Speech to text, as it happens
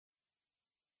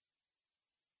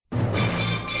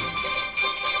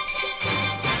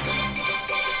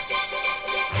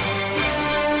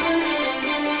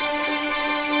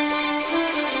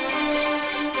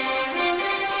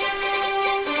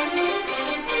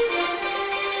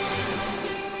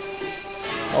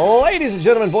Ladies and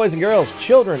gentlemen, boys and girls,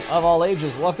 children of all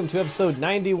ages, welcome to episode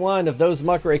 91 of Those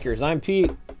Muckrakers. I'm Pete.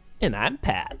 And I'm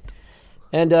Pat.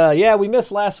 And yeah, we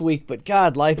missed last week, but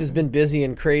God, life has been busy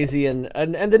and crazy, and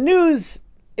the news,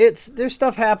 there's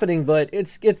stuff happening, but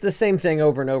it's the same thing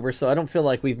over and over, so I don't feel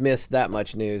like we've missed that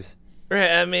much news.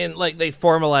 Right, I mean, like, they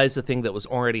formalized the thing that was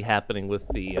already happening with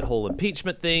the whole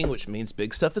impeachment thing, which means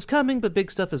big stuff is coming, but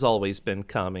big stuff has always been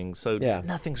coming, so yeah.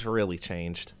 Nothing's really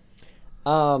changed.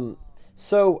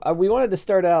 So we wanted to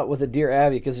start out with a Dear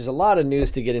Abby because there's a lot of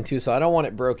news to get into, so I don't want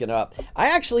it broken up. I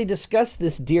actually discussed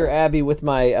this Dear Abby with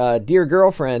my dear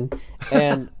girlfriend,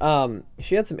 and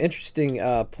she had some interesting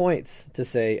points to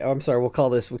say. Oh, I'm sorry, we'll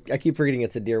call this, I keep forgetting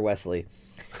it's a Dear Wesley.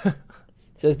 It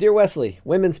says, Dear Wesley,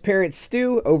 women's parents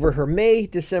stew over her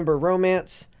May-December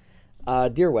romance.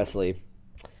 Dear Wesley,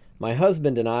 my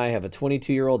husband and I have a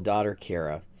 22-year-old daughter,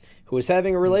 Kara, who is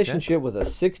having a relationship with a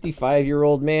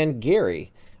 65-year-old man,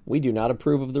 Gary. We do not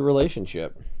approve of the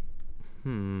relationship.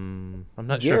 I'm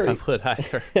not sure if I would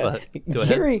either. But go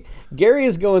ahead. Gary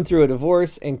is going through a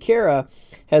divorce, and Kara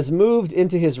has moved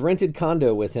into his rented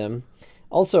condo with him.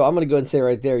 Also, I'm going to go ahead and say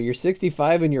right there, you're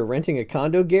 65 and you're renting a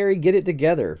condo, Gary? Get it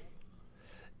together.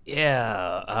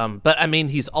 Yeah, but I mean,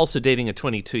 he's also dating a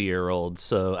 22-year-old,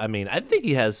 so I mean, I think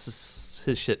he has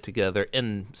his shit together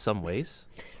in some ways.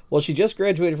 Well, she just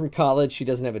graduated from college. She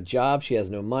doesn't have a job. She has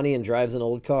no money and drives an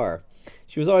old car.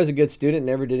 She was always a good student,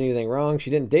 never did anything wrong.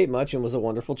 She didn't date much and was a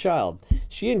wonderful child.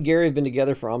 She and Gary have been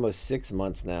together for almost 6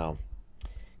 months now.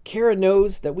 Kara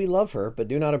knows that we love her, but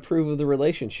do not approve of the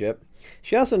relationship.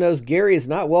 She also knows Gary is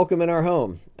not welcome in our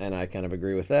home, and I kind of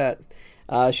agree with that.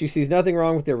 She sees nothing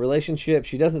wrong with their relationship.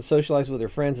 She doesn't socialize with her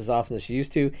friends as often as she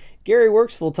used to. Gary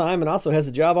works full-time and also has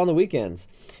a job on the weekends.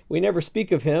 We never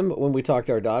speak of him when we talk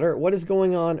to our daughter. What is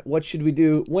going on? What should we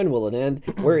do? When will it end?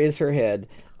 Where is her head?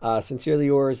 Sincerely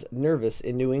yours, Nervous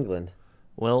in New England.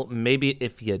 Well, maybe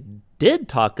if you did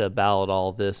talk about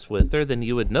all this with her, then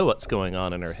you would know what's going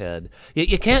on in her head.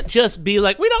 You can't just be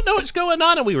like, we don't know what's going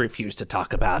on and we refuse to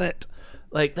talk about it.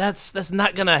 Like, that's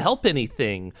not going to help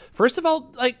anything. First of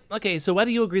all, like, okay, so why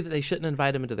do you agree that they shouldn't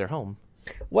invite him into their home?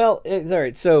 Well, it's all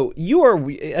right. So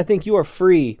I think you are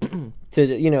free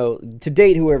to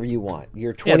date whoever you want.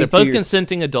 You're 22. Yeah, they're both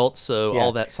consenting adults, so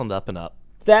all that's on the up and up.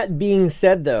 That being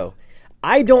said, though,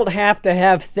 I don't have to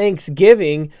have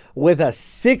Thanksgiving with a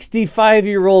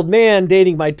 65-year-old man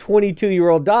dating my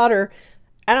 22-year-old daughter,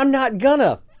 and I'm not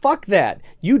gonna. Fuck that.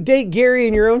 You date Gary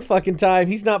in your own fucking time.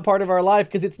 He's not part of our life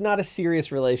because it's not a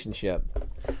serious relationship.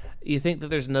 You think that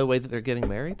there's no way that they're getting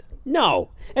married?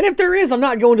 No. And if there is, I'm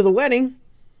not going to the wedding.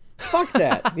 Fuck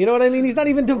that. You know what I mean? He's not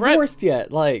even divorced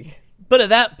yet. Like. But at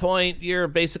that point, you're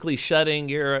basically shutting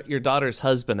your daughter's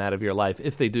husband out of your life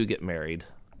if they do get married.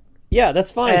 Yeah,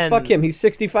 that's fine. Fuck him. He's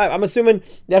 65. I'm assuming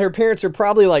that her parents are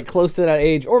probably like close to that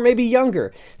age or maybe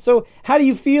younger. So how do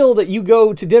you feel that you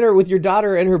go to dinner with your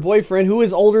daughter and her boyfriend who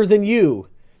is older than you?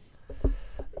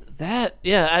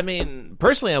 Yeah, I mean,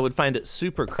 personally, I would find it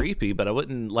super creepy, but I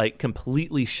wouldn't like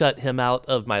completely shut him out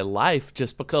of my life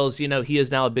just because, he is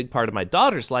now a big part of my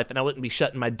daughter's life, and I wouldn't be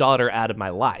shutting my daughter out of my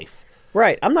life.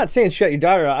 Right. I'm not saying shut your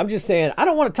daughter out. I'm just saying I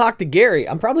don't want to talk to Gary.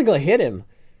 I'm probably going to hit him.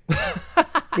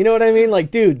 You know what I mean?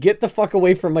 Like, dude, get the fuck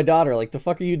away from my daughter. Like, the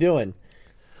fuck are you doing?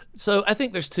 So I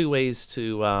think there's two ways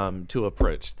to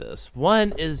approach this.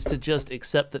 One is to just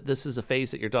accept that this is a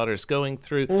phase that your daughter's going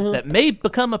through that may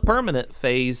become a permanent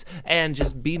phase, and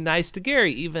just be nice to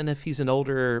Gary, even if he's an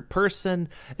older person.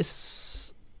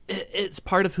 It's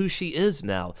part of who she is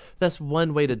now. That's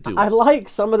one way to do it. I like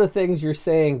some of the things you're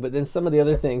saying, but then some of the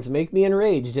other things make me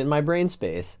enraged in my brain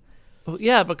space. Well,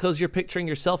 yeah, because you're picturing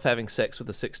yourself having sex with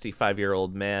a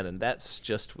 65-year-old man, and that's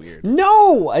just weird.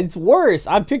 No, it's worse.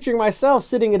 I'm picturing myself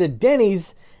sitting at a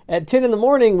Denny's at 10 in the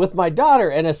morning with my daughter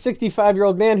and a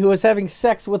 65-year-old man who is having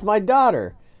sex with my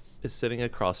daughter. Is sitting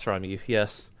across from you,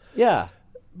 yes. Yeah.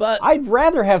 But I'd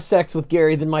rather have sex with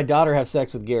Gary than my daughter have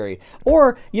sex with Gary.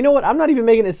 Or, you know what? I'm not even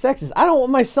making it sexist. I don't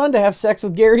want my son to have sex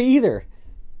with Gary either.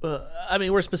 I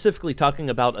mean, we're specifically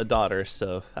talking about a daughter,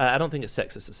 so I don't think it's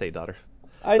sexist to say daughter.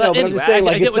 I know, but anyway, I'm just saying,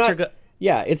 like, it's not.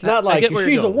 Yeah, it's not like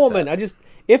she's a woman.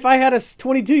 If I had a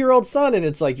 22-year-old son and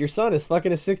it's like your son is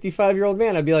fucking a 65-year-old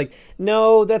man, I'd be like,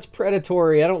 no, that's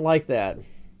predatory. I don't like that.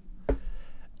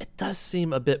 It does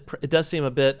seem a bit.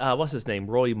 What's his name?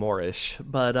 Roy Moore-ish.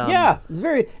 But yeah, it's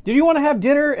very. Did you want to have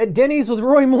dinner at Denny's with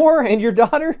Roy Moore and your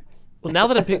daughter? Well, now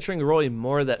that I'm picturing Roy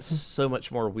Moore, that's so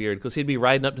much more weird, because he'd be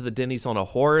riding up to the Denny's on a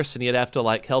horse, and you'd have to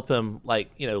like help him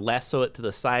lasso it to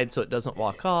the side so it doesn't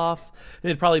walk off. And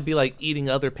it'd probably be like eating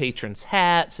other patrons'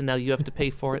 hats, and now you have to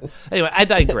pay for it. Anyway, I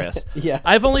digress. Yeah.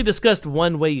 I've only discussed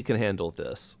one way you can handle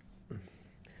this.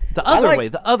 The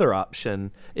the other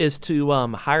option is to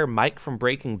hire Mike from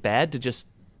Breaking Bad to just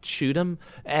shoot him,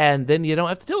 and then you don't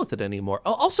have to deal with it anymore.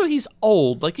 Also, he's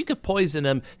old. Like, you could poison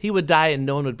him, he would die, and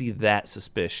no one would be that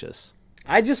suspicious.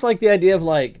 I just like the idea of,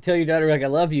 like, tell your daughter, like, I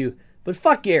love you, but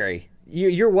fuck Gary.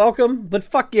 You're welcome, but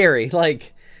fuck Gary.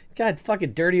 Like, God,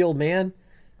 fucking dirty old man.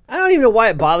 I don't even know why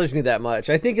it bothers me that much.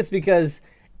 I think it's because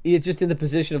you're just in the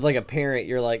position of, like, a parent.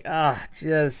 You're like,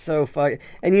 just so fuck.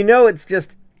 And you know it's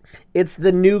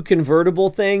the new convertible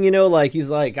thing, you know? Like, he's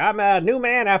like, I'm a new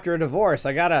man after a divorce.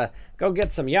 I gotta go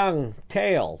get some young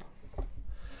tail.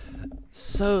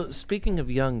 So, speaking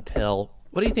of young tail,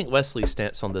 what do you think Wesley's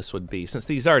stance on this would be, since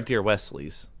these are dear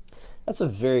Wesleys? That's a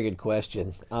very good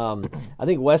question. I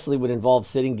think Wesley would involve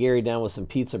sitting Gary down with some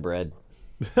pizza bread.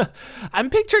 I'm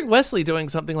picturing Wesley doing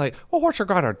something like, well, what you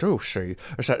gotta do, see,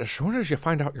 is that as soon as you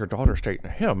find out your daughter's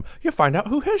dating him, you find out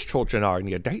who his children are and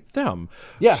you date them.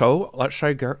 Yeah. So let's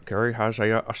say Gary has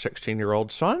a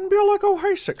 16-year-old son. Be like, oh,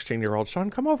 hey, 16-year-old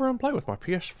son, come over and play with my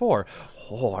PS4.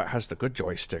 Oh, it has the good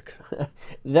joystick.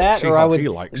 Or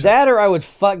I would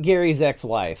fuck Gary's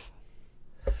ex-wife.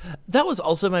 That was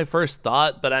also my first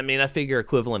thought, but I mean, I figure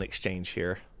equivalent exchange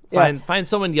here. Find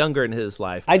someone younger in his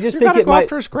life. I just think it go might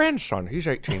after his grandson. He's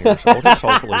 18 years old. It's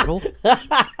all legal.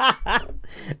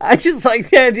 I just like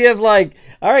the idea of, like,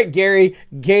 all right, Gary,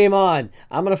 game on.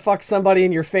 I'm gonna fuck somebody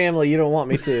in your family you don't want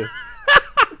me to.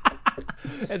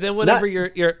 And then whenever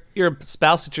your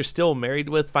spouse that you're still married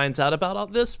with finds out about all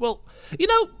this, well, you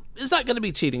know, it's not going to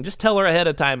be cheating. Just tell her ahead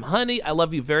of time, honey, I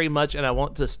love you very much and I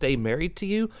want to stay married to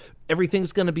you.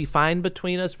 Everything's going to be fine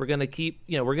between us. We're going to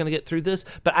we're going to get through this,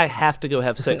 but I have to go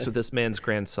have sex with this man's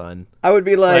grandson. I would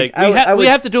be like, we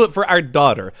have to do it for our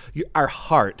daughter, our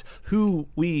heart, who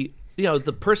we,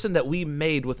 the person that we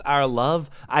made with our love.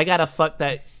 I got to fuck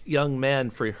that young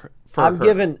man for her. I'm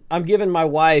giving my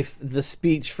wife the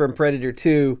speech from Predator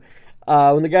 2.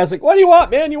 When the guy's like, what do you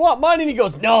want, man? You want money? And he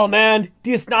goes, no, man.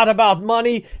 This not about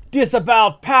money. This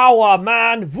about power,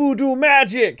 man. Voodoo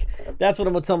magic. That's what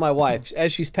I'm going to tell my wife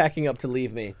as she's packing up to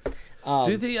leave me.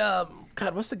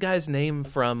 God, what's the guy's name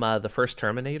from the first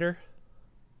Terminator?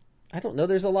 I don't know.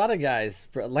 There's a lot of guys.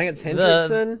 Lance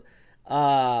Hendrickson.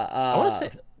 I want to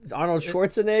say Arnold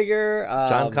Schwarzenegger.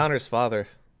 John Connor's father.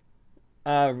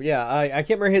 I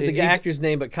can't remember the actor's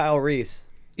name, but Kyle Reese.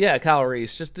 Yeah, Kyle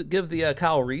Reese. Just to give the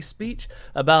Kyle Reese speech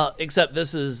except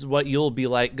this is what you'll be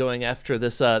like going after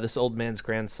this old man's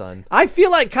grandson. I feel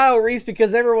like Kyle Reese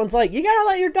because everyone's like, you gotta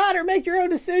let your daughter make your own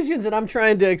decisions, and I'm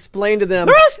trying to explain to them.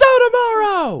 There is no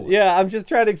tomorrow! Yeah, I'm just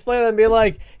trying to explain to them and be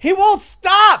like, he won't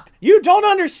stop! You don't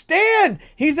understand!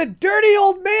 He's a dirty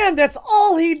old man, that's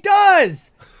all he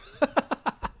does!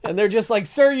 And they're just like,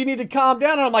 sir, you need to calm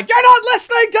down. And I'm like, you're not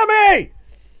listening to me!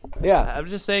 Yeah. I'm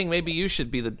just saying maybe you should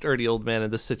be the dirty old man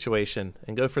in this situation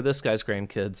and go for this guy's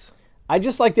grandkids. I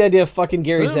just like the idea of fucking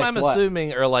Gary's ex-wife. I'm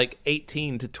assuming are like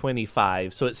 18 to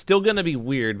 25, so it's still going to be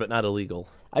weird but not illegal.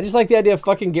 I just like the idea of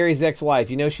fucking Gary's ex-wife.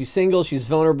 She's single, she's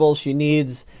vulnerable, she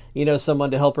needs,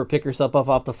 someone to help her pick herself up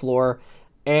off the floor.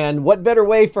 And what better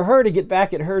way for her to get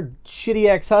back at her shitty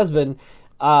ex-husband,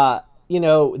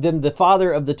 than the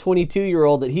father of the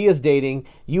 22-year-old that he is dating,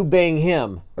 you bang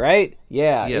him, right?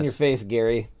 Yeah, yes. In your face,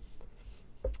 Gary.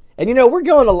 And, we're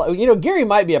going to, Gary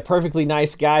might be a perfectly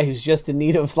nice guy who's just in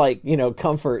need of,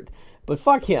 comfort. But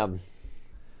fuck him.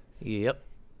 Yep.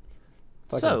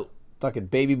 Fucking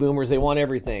baby boomers, they want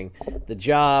everything. The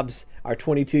jobs, our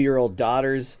 22-year-old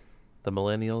daughters. The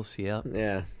millennials, yep.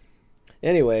 Yeah.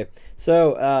 Anyway,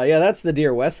 so, that's the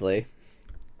Dear Wesley.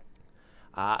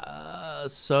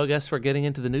 So I guess we're getting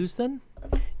into the news then?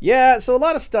 Yeah, so a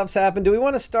lot of stuff's happened. Do we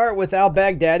want to start with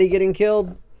al-Baghdadi getting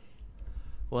killed?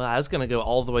 Well, I was going to go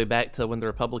all the way back to when the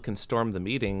Republicans stormed the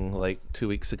meeting like 2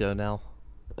 weeks ago now.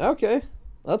 Okay,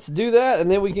 let's do that,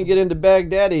 and then we can get into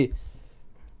Baghdadi.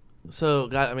 So,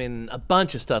 a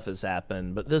bunch of stuff has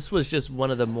happened, but this was just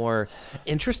one of the more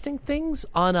interesting things.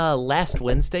 On last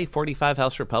Wednesday, 45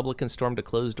 House Republicans stormed a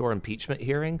closed-door impeachment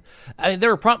hearing. They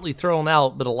were promptly thrown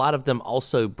out, but a lot of them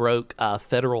also broke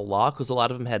federal law because a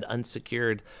lot of them had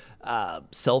unsecured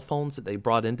cell phones that they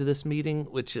brought into this meeting,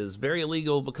 which is very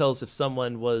illegal because if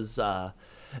someone was...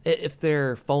 if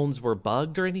their phones were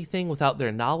bugged or anything without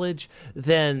their knowledge,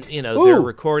 then, they're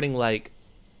recording,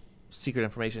 secret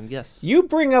information. Yes. You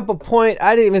bring up a point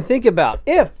I didn't even think about.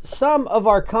 If some of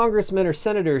our congressmen or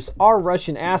senators are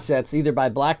Russian assets, either by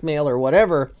blackmail or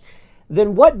whatever,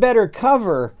 then what better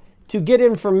cover to get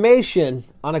information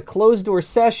on a closed-door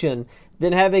session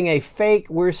than having a fake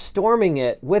 "we're storming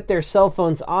it" with their cell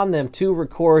phones on them to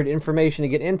record information to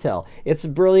get intel? It's a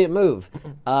brilliant move.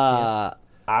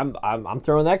 I'm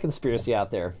throwing that conspiracy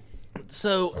out there.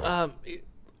 So,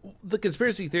 the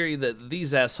conspiracy theory that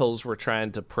these assholes were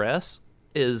trying to press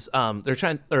is they're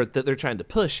trying to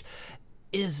push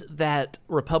is that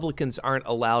Republicans aren't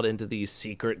allowed into these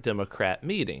secret Democrat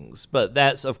meetings. But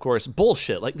that's, of course,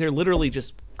 bullshit. Like, they're literally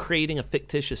just creating a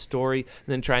fictitious story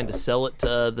and then trying to sell it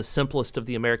to the simplest of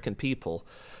the American people,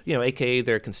 aka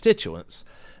their constituents.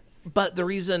 But the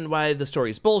reason why the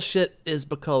story is bullshit is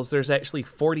because there's actually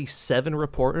 47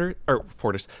 reporters.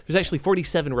 There's actually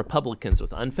 47 Republicans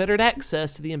with unfettered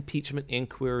access to the impeachment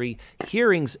inquiry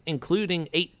hearings, including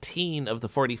 18 of the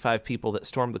 45 people that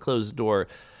stormed the closed door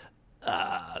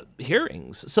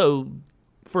hearings. So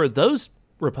for those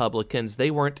Republicans,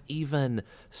 they weren't even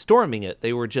storming it;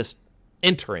 they were just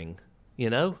entering.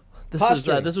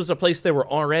 This was a place they were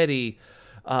already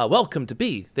welcome to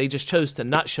be. They just chose to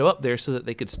not show up there so that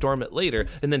they could storm it later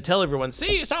and then tell everyone,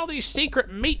 see, it's all these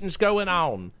secret meetings going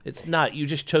on. It's not. You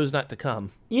just chose not to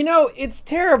come. It's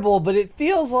terrible, but it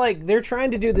feels like they're trying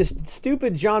to do this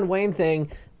stupid John Wayne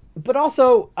thing. But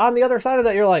also, on the other side of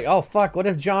that, you're like, oh, fuck, what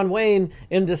if John Wayne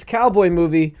in this cowboy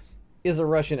movie is a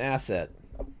Russian asset?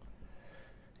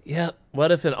 Yeah,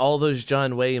 what if in all those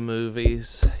John Wayne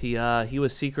movies, he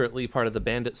was secretly part of the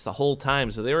bandits the whole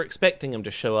time, so they were expecting him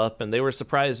to show up, and they were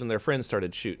surprised when their friends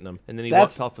started shooting him, and then he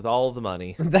walked off with all the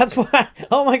money. That's why,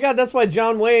 oh my god, that's why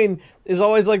John Wayne is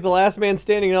always like the last man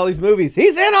standing in all these movies.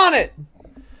 He's in on it!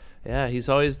 Yeah, he's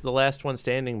always the last one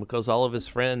standing because all of his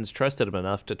friends trusted him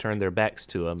enough to turn their backs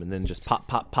to him and then just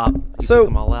pop, he took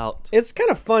them all out. It's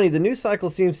kind of funny. The news cycle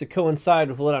seems to coincide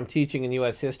with what I'm teaching in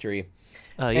U.S. history.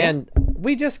 Yeah. And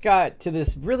we just got to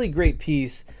this really great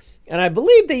piece, and I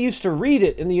believe they used to read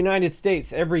it in the United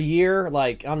States every year,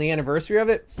 like on the anniversary of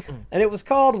it, and it was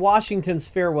called Washington's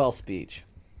Farewell Speech.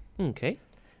 Okay.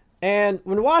 And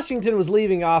when Washington was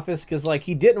leaving office, because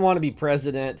he didn't want to be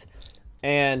president,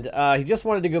 and he just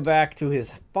wanted to go back to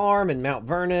his farm in Mount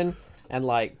Vernon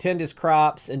and tend his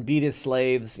crops and beat his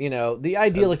slaves, the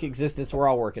idyllic existence we're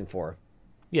all working for.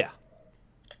 Yeah,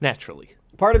 naturally.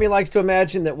 Part of me likes to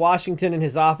imagine that Washington in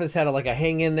his office had a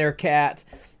hang-in-there cat,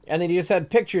 and then he just had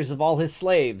pictures of all his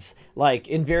slaves,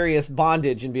 in various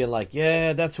bondage, and being like,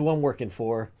 yeah, that's who I'm working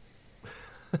for.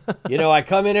 I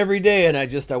come in every day, and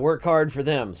I work hard for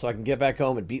them, so I can get back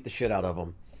home and beat the shit out of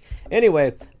them.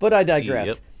 Anyway, but I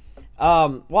digress.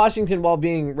 Yep. Washington, while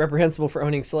being reprehensible for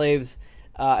owning slaves,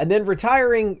 and then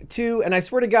retiring to, and I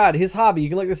swear to God, his hobby, you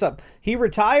can look this up, he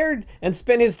retired and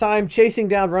spent his time chasing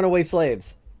down runaway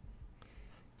slaves.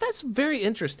 That's very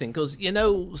interesting because,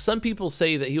 some people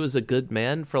say that he was a good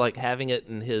man for having it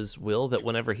in his will that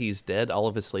whenever he's dead, all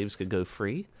of his slaves could go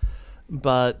free.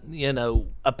 But,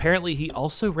 apparently he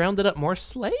also rounded up more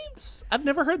slaves? I've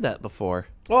never heard that before.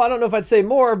 Well, I don't know if I'd say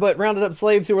more, but rounded up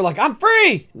slaves who were like, I'm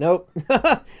free! Nope.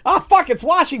 Oh, fuck, it's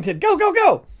Washington! Go, go,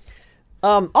 go!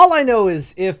 All I know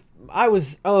is if I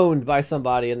was owned by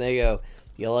somebody and they go,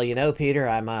 well, Peter,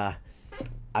 I'm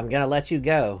gonna let you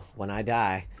go when I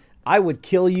die, I would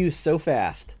kill you so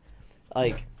fast.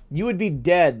 You would be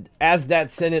dead as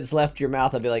that sentence left your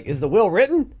mouth. I'd be like, is the will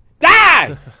written?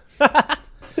 Die! Right?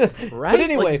 But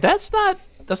anyway, that's not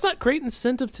great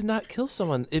incentive to not kill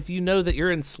someone if you know that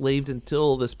you're enslaved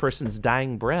until this person's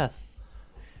dying breath.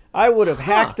 I would have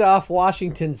hacked off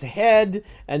Washington's head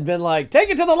and been like, take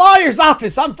it to the lawyer's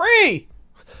office. I'm free.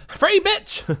 Free,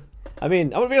 bitch. I mean,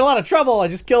 I'm going to be in a lot of trouble. I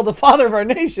just killed the father of our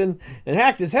nation and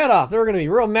hacked his head off. They're going to be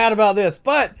real mad about this.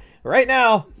 But right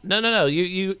now... No.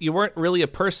 You weren't really a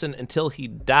person until he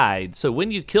died. So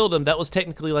when you killed him, that was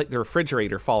technically like the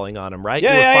refrigerator falling on him, right?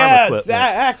 Yeah. It's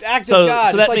act of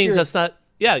God. So that means that's not...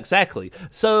 Yeah, exactly.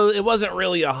 So it wasn't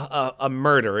really a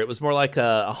murder. It was more like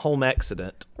a home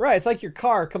accident. Right. It's like your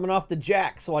car coming off the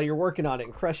jacks while you're working on it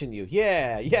and crushing you.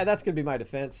 Yeah, that's going to be my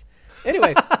defense.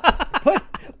 Anyway,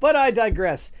 but I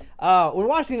digress. When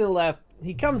Washington left,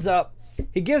 he comes up,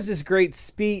 he gives this great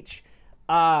speech,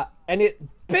 and it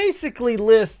basically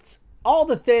lists all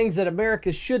the things that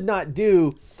America should not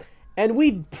do, and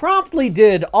we promptly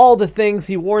did all the things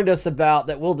he warned us about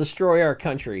that will destroy our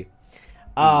country.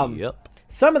 Yep.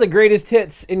 Some of the greatest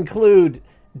hits include,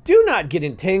 do not get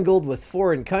entangled with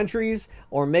foreign countries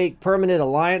or make permanent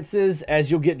alliances, as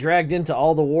you'll get dragged into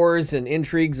all the wars and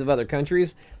intrigues of other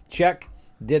countries. Check.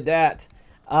 Did that.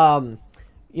 One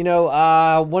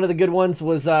of the good ones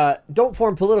was don't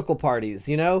form political parties.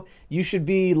 You should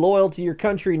be loyal to your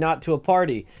country, not to a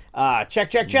party.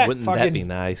 Check. Wouldn't that be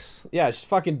nice? Yeah, just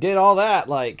fucking did all that.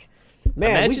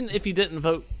 Man, imagine if you didn't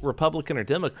vote Republican or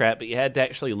Democrat, but you had to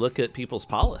actually look at people's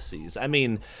policies. I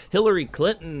mean, Hillary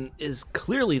Clinton is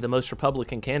clearly the most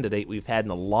Republican candidate we've had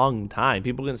in a long time.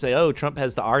 People can say, oh, Trump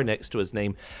has the R next to his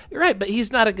name. You're right, but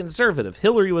he's not a conservative.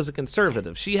 Hillary was a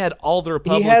conservative. She had all the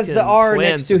Republican He has the R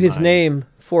next to his name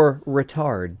for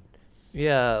retard.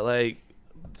 Yeah,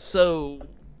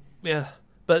 yeah.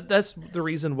 But that's the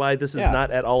reason why this is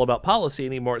not at all about policy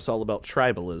anymore. It's all about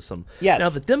tribalism. Yes. Now,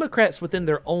 the Democrats within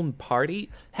their own party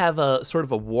have a sort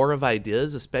of a war of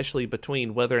ideas, especially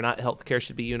between whether or not healthcare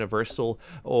should be universal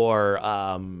or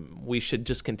we should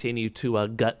just continue to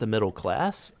gut the middle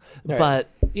class. Right. But,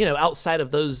 outside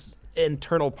of those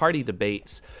internal party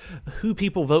debates, who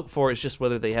people vote for is just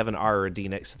whether they have an R or a D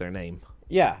next to their name.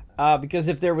 Yeah, because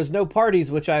if there was no parties,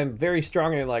 which I'm very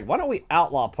strongly like, why don't we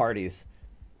outlaw parties?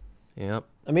 Yep.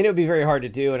 I mean, it would be very hard to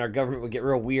do, and our government would get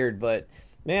real weird. But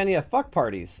man, yeah, fuck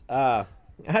parties. Why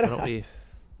don't we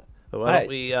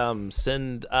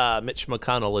send Mitch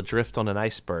McConnell adrift on an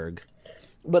iceberg?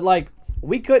 But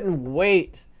we couldn't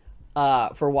wait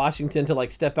for Washington to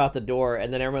step out the door,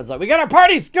 and then everyone's like, "We got our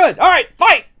parties, good, all right,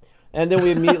 fight!" And then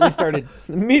we immediately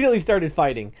started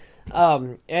fighting,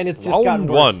 and it's just gotten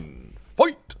worse. Round one,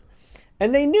 fight!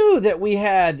 And they knew that we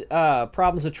had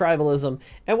problems with tribalism.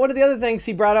 And one of the other things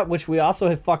he brought up, which we also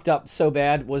have fucked up so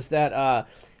bad, was that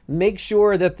make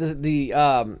sure that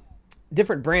the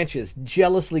different branches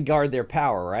jealously guard their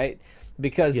power, right?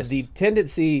 Because the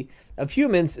tendency of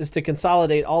humans is to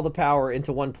consolidate all the power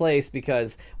into one place,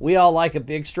 because we all like a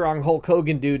big, strong Hulk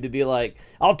Hogan dude to be like,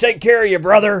 "I'll take care of you,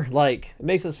 brother." It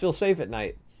makes us feel safe at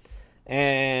night.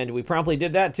 And we promptly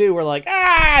did that too. We're like,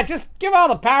 just give all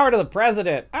the power to the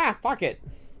president. Fuck it.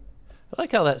 I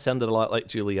like how that sounded a lot like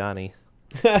Giuliani.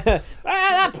 The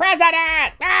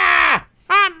president!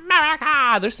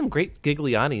 America! There's some great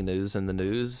Giuliani news in the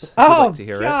news. Oh, like to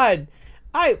hear God. It.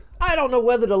 I don't know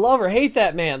whether to love or hate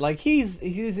that man. He's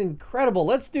incredible.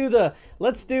 Let's do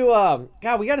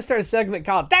God, we got to start a segment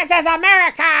called "This is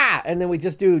America!" And then we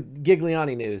just do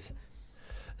Giuliani news.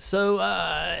 So,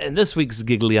 in this week's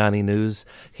Giuliani news,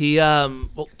 he,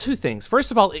 two things.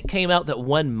 First of all, it came out that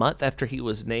 1 month after he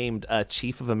was named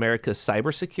Chief of America's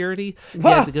Cybersecurity, he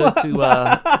had to go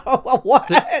to...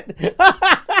 What?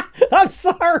 I'm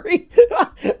sorry.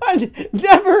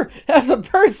 Never has a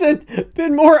person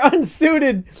been more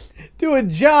unsuited to a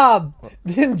job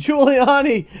than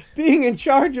Giuliani being in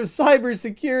charge of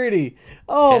cybersecurity.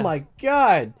 Oh, my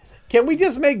God. Can we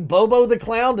just make Bobo the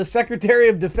Clown the Secretary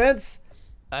of Defense?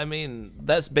 I mean,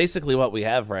 that's basically what we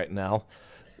have right now.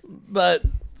 But,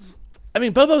 I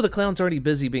mean, Bobo the Clown's already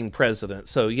busy being president,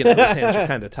 so, his hands are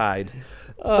kind of tied.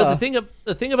 But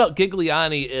the thing about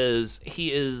Giuliani is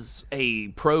he is a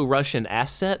pro-Russian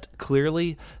asset,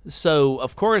 clearly. So,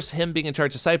 of course, him being in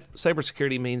charge of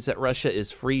cybersecurity means that Russia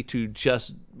is free to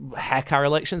just hack our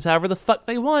elections however the fuck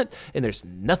they want. And there's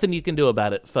nothing you can do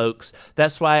about it, folks.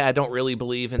 That's why I don't really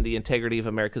believe in the integrity of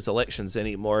America's elections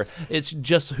anymore. It's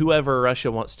just whoever Russia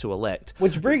wants to elect.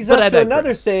 Which brings us to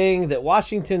another saying that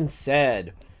Washington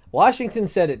said. Washington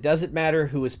said it doesn't matter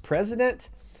who is president.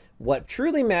 What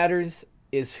truly matters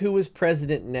is who is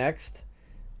president next,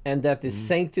 and that the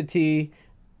sanctity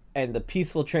and the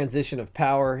peaceful transition of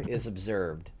power is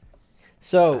observed.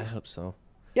 So I hope so.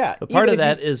 Yeah. But part of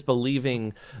that is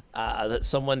believing that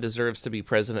someone deserves to be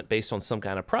president based on some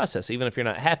kind of process. Even if you're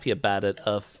not happy about it,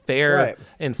 a fair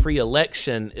and free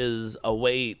election is a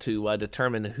way to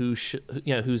determine who's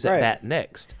at bat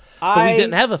next. But we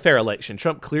didn't have a fair election.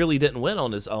 Trump clearly didn't win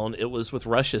on his own. It was with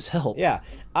Russia's help. Yeah.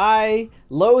 I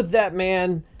loathe that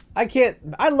man.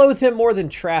 I loathe him more than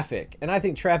traffic, and I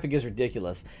think traffic is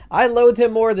ridiculous. I loathe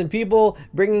him more than people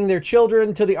bringing their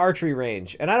children to the archery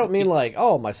range. And I don't mean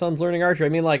oh, my son's learning archery. I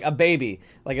mean a baby,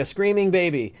 like a screaming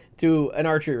baby to an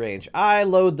archery range. I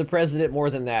loathe the president more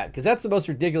than that, because that's the most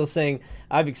ridiculous thing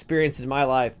I've experienced in my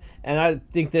life. And I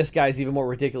think this guy's even more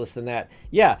ridiculous than that.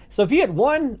 Yeah, so if he had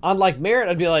won on merit,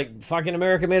 I'd be like, fucking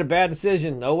America made a bad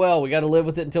decision. Oh well, we got to live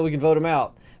with it until we can vote him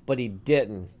out. But he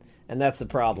didn't, and that's the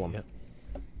problem.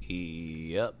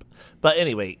 Yep. But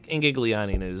anyway, in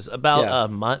Giuliani news, about a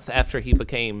month after he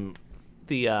became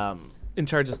the he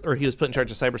was put in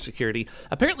charge of cybersecurity,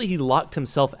 apparently he locked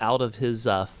himself out of his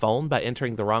phone by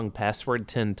entering the wrong password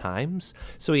 10 times.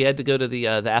 So he had to go to the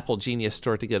Apple Genius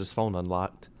store to get his phone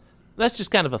unlocked. That's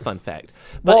just kind of a fun fact.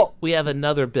 But we have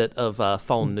another bit of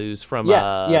phone news from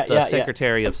the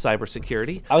Secretary of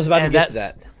Cybersecurity. I was about to get to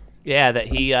that. Yeah, that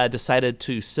he decided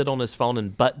to sit on his phone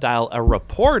and butt dial a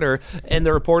reporter, and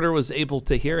the reporter was able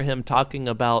to hear him talking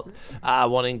about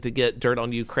wanting to get dirt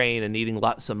on Ukraine and needing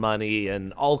lots of money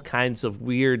and all kinds of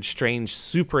weird, strange,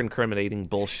 super incriminating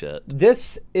bullshit.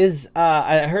 This is,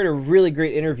 I heard a really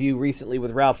great interview recently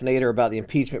with Ralph Nader about the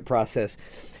impeachment process.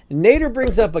 Nader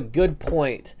brings up a good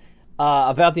point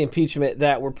about the impeachment,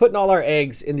 that we're putting all our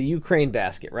eggs in the Ukraine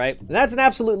basket, right? And that's an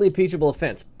absolutely impeachable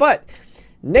offense. But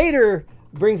Nader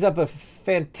brings up a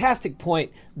fantastic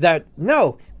point that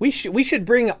no, we should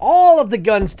bring all of the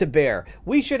guns to bear.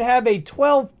 We should have a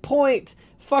 12-point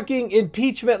fucking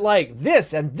impeachment like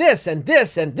this and this and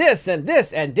this and this and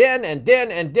this and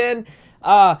then,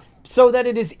 so that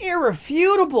it is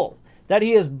irrefutable that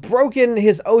he has broken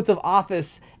his oath of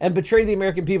office and betrayed the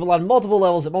American people on multiple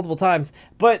levels at multiple times.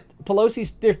 But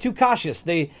Pelosi's, they're too cautious.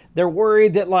 They're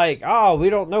worried that, like, oh, we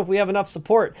don't know if we have enough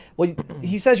support. Well,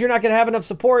 he says you're not going to have enough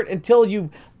support until you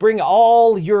bring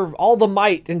all the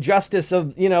might and justice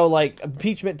of, like,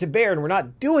 impeachment to bear, and we're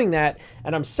not doing that.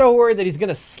 And I'm so worried that he's going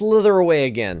to slither away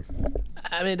again.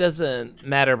 I mean, it doesn't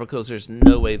matter because there's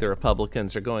no way the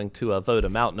Republicans are going to vote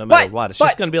him out no matter what. It's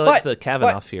just going to be like the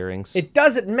Kavanaugh hearings. It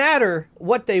doesn't matter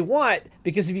what they want,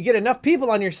 because if you get enough people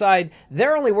on your side,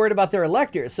 they're only worried about their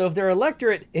electors. So if their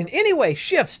electorate in any way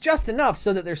shifts just enough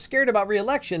so that they're scared about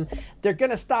re-election, they're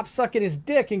going to stop sucking his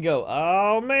dick and go,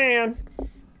 oh, man.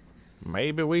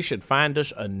 Maybe we should find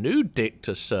us a new dick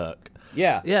to suck.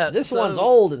 Yeah, this one's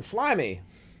old and slimy.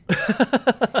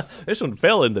 This one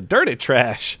fell in the dirty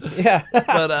trash. Yeah,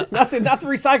 but not the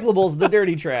recyclables, the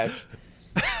dirty trash.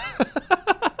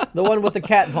 The one with the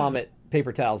cat vomit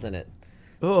paper towels in it.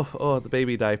 Oh, the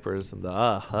baby diapers and the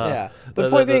yeah.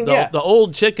 But point being, the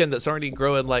old chicken that's already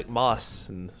growing like moss,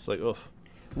 and it's like, oh.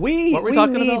 What are we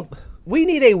talking about? We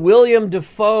need a William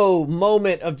Dafoe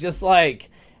moment of just like,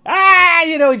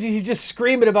 he's just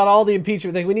screaming about all the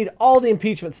impeachment thing. We need all the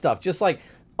impeachment stuff, just like.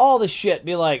 All the shit.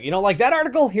 Be like, you don't like that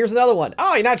article? Here's another one.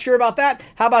 Oh, you're not sure about that?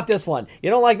 How about this one?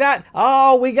 You don't like that?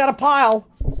 Oh, we got a pile.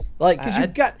 Like,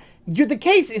 because the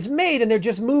case is made and they're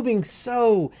just moving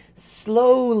so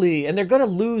slowly and they're going to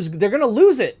lose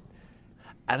it.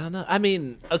 I don't know. I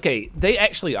mean, okay, they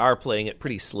actually are playing it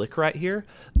pretty slick right here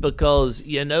because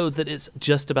you know that it's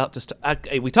just about to start.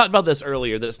 Okay, we talked about this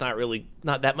earlier, that it's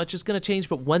not that much is going to change,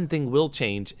 but one thing will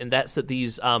change, and that's that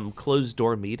these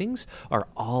closed-door meetings are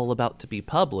all about to be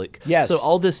public. Yes. So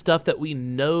all this stuff that we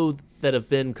know that have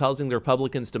been causing the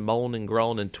Republicans to moan and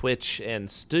groan and twitch and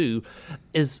stew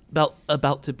is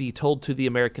about to be told to the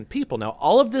American people. Now,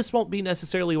 all of this won't be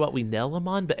necessarily what we nail them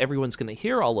on, but everyone's going to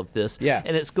hear all of this. Yeah.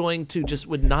 And it's going to, just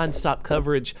with nonstop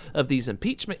coverage of these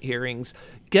impeachment hearings,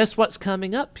 guess what's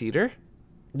coming up, Peter?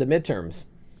 The midterms.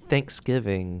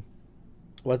 Thanksgiving.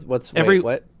 What?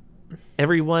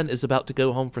 Everyone is about to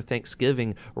go home for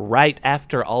Thanksgiving right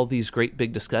after all these great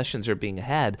big discussions are being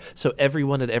had. So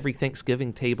everyone at every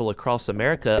Thanksgiving table across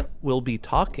America will be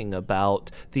talking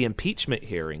about the impeachment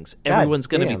hearings. Everyone's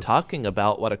going to be talking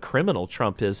about what a criminal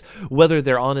Trump is. Whether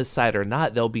they're on his side or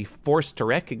not, they'll be forced to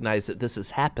recognize that this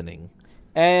is happening.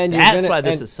 And that's why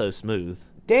this is so smooth.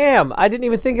 Damn, I didn't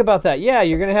even think about that. Yeah,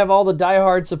 you're going to have all the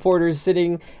diehard supporters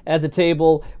sitting at the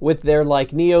table with their,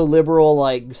 like, neoliberal,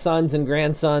 like, sons and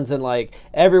grandsons, and, like,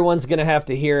 everyone's going to have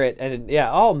to hear it. And,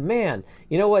 yeah, oh, man.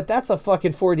 You know what? That's a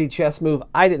fucking 4D chess move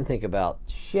I didn't think about.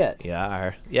 Shit.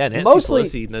 Yeah, Nancy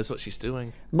Pelosi knows what she's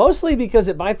doing. Mostly because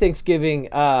at my Thanksgiving,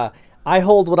 I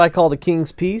hold what I call the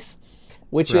King's Peace,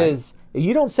 which is, if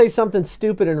you don't say something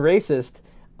stupid and racist,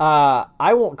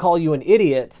 I won't call you an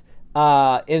idiot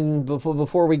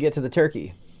before we get to the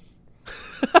turkey.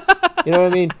 You know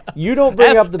what I mean? You don't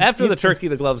bring up after the turkey,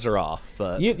 the gloves are off.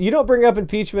 But you don't bring up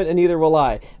impeachment, and neither will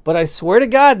I. But I swear to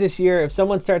God, this year, if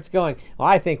someone starts going, well,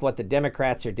 I think what the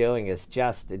Democrats are doing is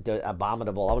just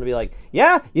abominable, I'm going to be like,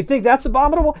 yeah, you think that's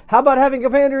abominable? How about having a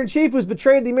commander-in-chief who's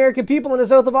betrayed the American people in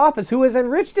his oath of office, who has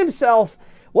enriched himself?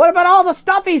 What about all the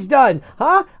stuff he's done?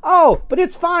 Huh? Oh, but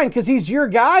it's fine because he's your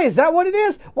guy? Is that what it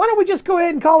is? Why don't we just go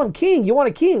ahead and call him king? You want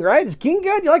a king, right? Is king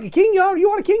good? You like a king? You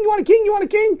want a king? You want a king? You want a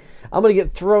king? I'm going to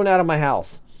get thrown out of my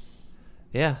house.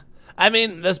 Yeah. I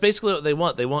mean, that's basically what they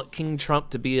want. They want King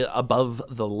Trump to be above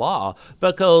the law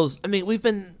because, I mean, we've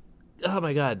been, oh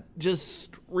my God,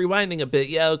 just rewinding a bit.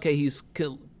 Yeah, okay, he's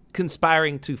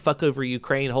conspiring to fuck over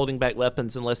Ukraine, holding back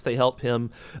weapons unless they help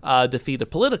him defeat a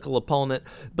political opponent.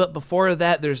 But before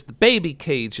that, there's the baby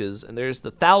cages, and there's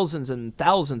the thousands and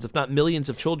thousands, if not millions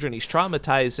of children he's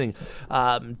traumatizing.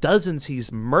 Dozens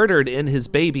he's murdered in his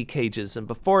baby cages. And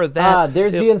before that...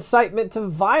 there's the incitement to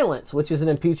violence, which is an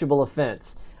impeachable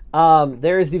offense.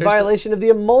 There is the violation of the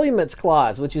emoluments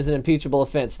clause, which is an impeachable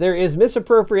offense. There is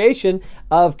misappropriation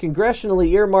of congressionally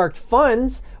earmarked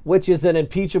funds, which is an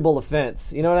impeachable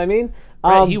offense. You know what I mean?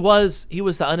 Right, he was the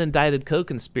unindicted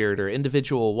co-conspirator,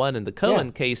 individual one in the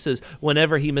Cohen cases.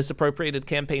 Whenever he misappropriated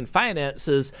campaign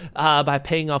finances by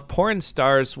paying off porn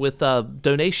stars with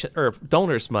donation or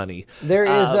donors' money.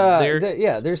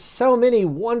 There's so many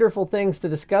wonderful things to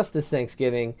discuss this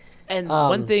Thanksgiving. And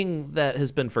one thing that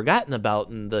has been forgotten about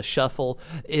in the shuffle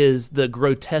is the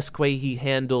grotesque way he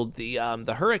handled the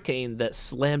hurricane that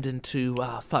slammed into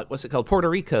what's it called, Puerto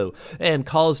Rico, and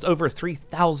caused over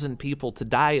 3,000 people to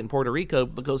die in Puerto Rico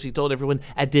because he told everyone,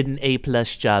 "I did an A+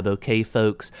 job, okay,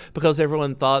 folks?" Because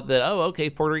everyone thought that, oh, okay,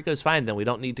 Puerto Rico's fine, then we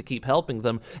don't need to keep helping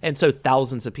them, and so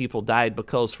thousands of people died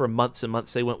because for months and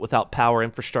months they went without power,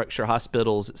 infrastructure,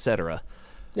 hospitals, etc.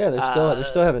 Yeah, they're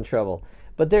still having trouble.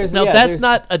 But that's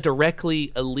not a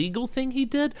directly illegal thing he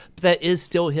did, but that is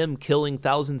still him killing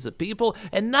thousands of people,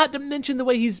 and not to mention the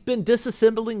way he's been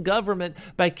disassembling government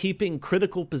by keeping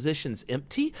critical positions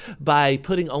empty, by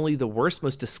putting only the worst,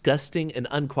 most disgusting, and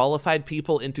unqualified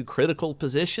people into critical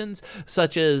positions,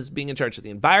 such as being in charge of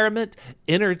the environment,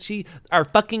 energy, our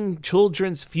fucking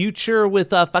children's future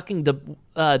with fucking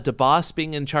DeBoss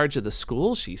being in charge of the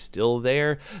schools. She's still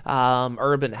there.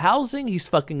 Urban housing, he's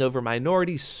fucking over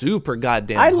minorities super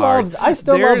goddamn hard. I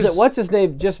still love that what's his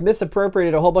name just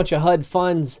misappropriated a whole bunch of HUD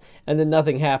funds and then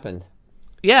nothing happened.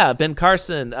 Yeah, Ben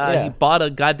Carson. He bought a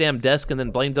goddamn desk and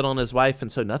then blamed it on his wife,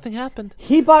 and so nothing happened.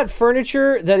 He bought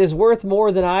furniture that is worth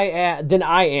more than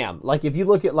I am. Like, if you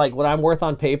look at like what I'm worth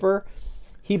on paper,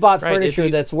 he bought furniture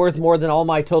that's worth more than all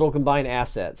my total combined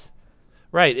assets.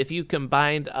 Right. If you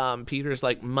combined Peter's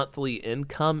like monthly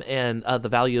income and the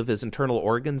value of his internal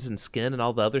organs and skin and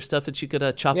all the other stuff that you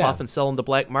could chop off and sell on the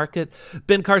black market,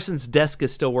 Ben Carson's desk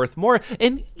is still worth more.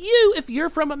 And you, if you're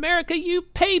from America, you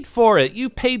paid for it. You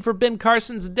paid for Ben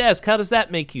Carson's desk. How does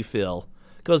that make you feel?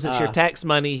 Because it's your tax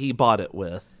money he bought it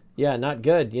with. Yeah, not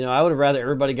good. You know, I would have rather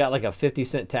everybody got like a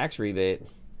 50-cent tax rebate.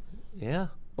 Yeah.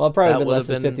 Well, it probably would have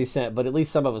been less than 50 cents, but at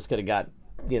least some of us could have got,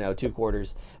 2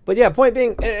 quarters. But yeah, point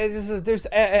being, there's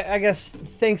I guess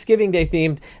Thanksgiving Day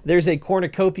themed, there's a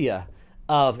cornucopia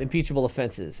of impeachable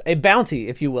offenses, a bounty,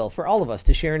 if you will, for all of us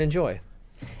to share and enjoy.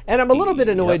 And I'm a little bit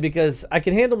annoyed because I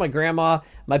can handle my grandma.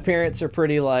 My parents are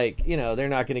pretty they're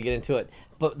not going to get into it.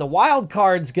 But the wild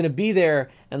card's going to be there,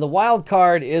 and the wild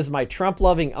card is my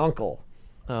Trump-loving uncle.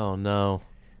 Oh no.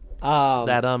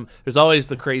 There's always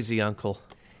the crazy uncle.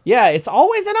 Yeah, it's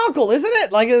always an uncle, isn't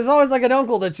it? Like, there's always like an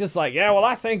uncle that's just like, yeah, well,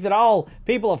 I think that all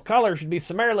people of color should be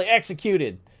summarily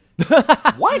executed.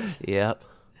 What? Yep.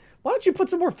 Why don't you put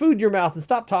some more food in your mouth and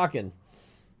stop talking?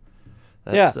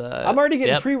 That's, I'm already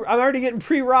getting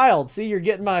pre-riled. See, you're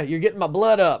getting my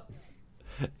blood up.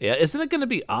 Yeah, isn't it going to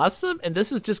be awesome? And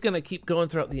this is just going to keep going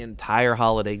throughout the entire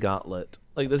holiday gauntlet.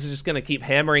 Like, this is just going to keep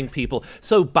hammering people.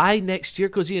 So by next year,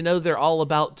 because they're all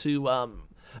about to.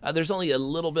 There's only a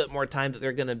little bit more time that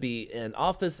they're going to be in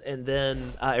office, and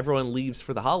then everyone leaves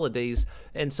for the holidays,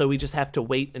 and so we just have to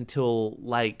wait until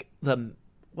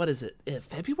what is it,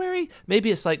 February?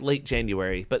 Maybe it's like late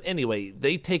January, but anyway,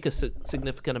 they take a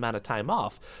significant amount of time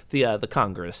off, the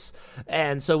Congress,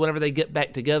 and so whenever they get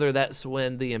back together, that's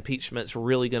when the impeachment's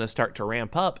really going to start to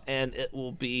ramp up, and it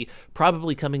will be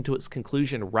probably coming to its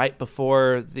conclusion right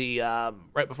before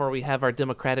we have our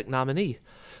Democratic nominee.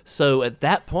 So at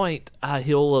that point,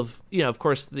 he'll have, of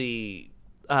course, the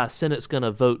Senate's going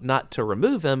to vote not to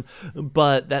remove him,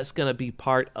 but that's going to be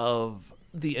part of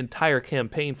the entire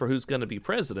campaign for who's going to be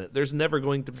president. There's never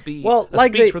going to be a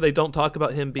speech where they don't talk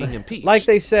about him being impeached. Like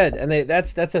they said, and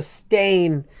that's a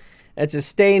stain. That's a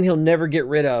stain he'll never get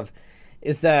rid of,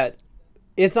 is that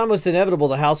it's almost inevitable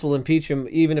the House will impeach him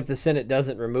even if the Senate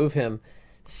doesn't remove him.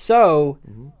 So,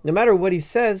 no matter what he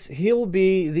says, he'll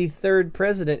be the third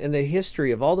president in the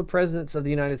history of all the presidents of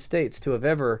the United States to have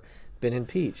ever been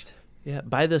impeached. Yeah,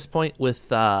 by this point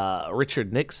with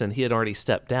Richard Nixon, he had already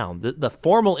stepped down. The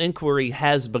formal inquiry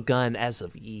has begun as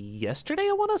of yesterday,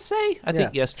 I want to say. I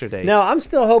think yesterday. No, I'm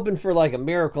still hoping for like a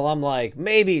miracle. I'm like,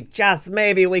 just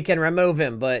maybe we can remove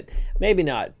him, but maybe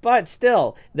not. But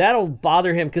still, that'll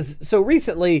bother him because so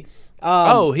recently...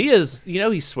 he is,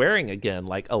 he's swearing again,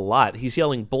 like a lot. He's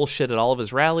yelling bullshit at all of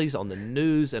his rallies, on the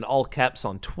news, and all caps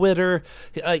on Twitter.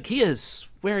 Like, he is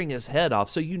swearing his head off,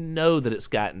 so that it's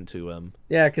gotten to him.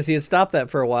 Yeah, because he had stopped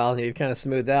that for a while, and he had kind of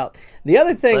smoothed out. The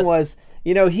other thing was,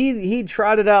 he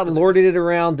trotted out and lorded it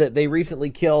around that they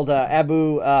recently killed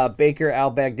Abu Bakr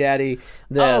al-Baghdadi.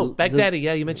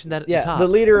 Baghdadi, you mentioned that at the top. The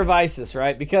leader of ISIS,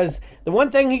 right? Because the one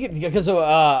thing because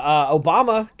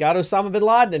Obama got Osama bin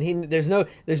Laden, and there's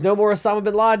no more Osama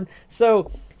bin Laden,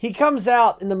 so he comes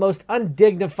out in the most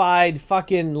undignified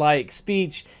fucking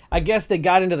speech. I guess they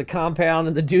got into the compound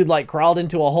and the dude crawled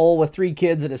into a hole with 3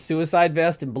 kids in a suicide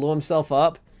vest and blew himself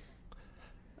up.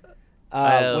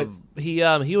 Which,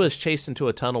 He was chased into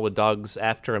a tunnel with dogs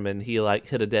after him, and he like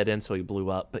hit a dead end, so he blew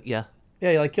up. But yeah,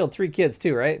 yeah, he like killed 3 kids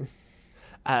too, right?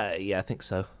 yeah, I think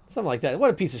so. Something like that. What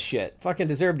a piece of shit. Fucking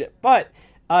deserved it. But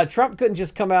Trump couldn't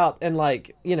just come out and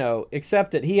like,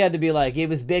 accept it. He had to be like, it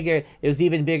was bigger. It was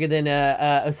even bigger than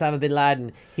Osama bin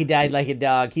Laden. He died like a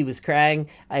dog. He was crying.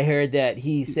 I heard that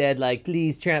he said like,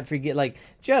 please Trump forget, like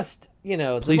just,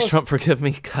 Please Trump forgive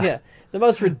me. God. Yeah, the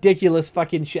most ridiculous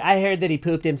fucking shit. I heard that he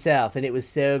pooped himself and it was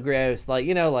so gross. Like,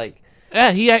 like.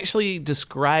 Yeah, he actually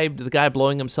described the guy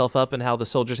blowing himself up and how the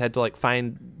soldiers had to like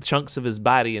find chunks of his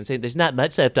body and say there's not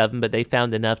much left of him, but they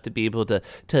found enough to be able to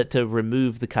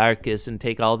remove the carcass and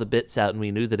take all the bits out, and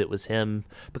we knew that it was him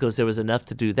because there was enough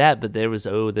to do that, but there was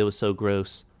so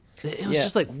gross. It was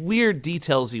just like weird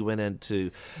details he went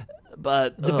into.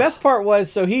 But the best part was,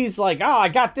 so he's like, oh, I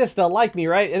got this, they'll like me,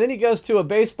 right? And then he goes to a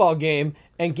baseball game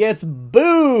and gets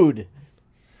booed.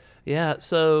 Yeah,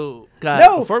 so,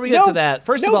 God, before we get to that,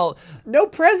 first of all... No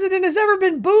president has ever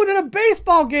been booed in a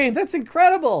baseball game. That's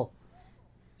incredible.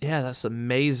 Yeah, that's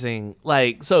amazing.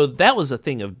 Like, so that was a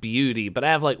thing of beauty, but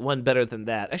I have, like, one better than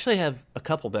that. Actually, I have a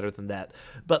couple better than that.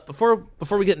 But before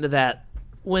we get into that,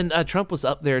 when Trump was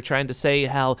up there trying to say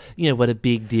how, what a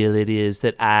big deal it is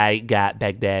that I got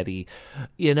Baghdadi,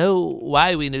 you know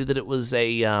why we knew that it was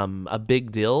a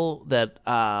big deal that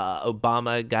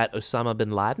Obama got Osama bin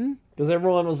Laden? Because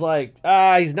everyone was like,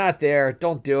 he's not there.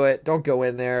 Don't do it. Don't go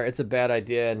in there. It's a bad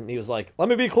idea. And he was like, let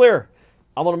me be clear.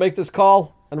 I'm going to make this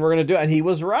call, and we're going to do it. And he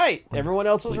was right. Everyone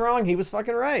else was wrong. He was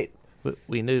fucking right.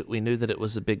 We knew that it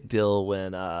was a big deal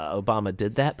when Obama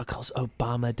did that because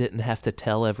Obama didn't have to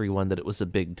tell everyone that it was a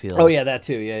big deal. Oh, yeah, that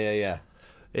too. Yeah.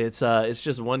 It's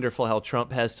just wonderful how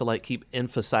Trump has to like keep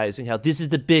emphasizing how this is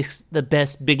the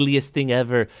best, bigliest thing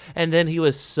ever. And then he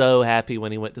was so happy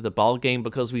when he went to the ball game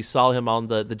because we saw him on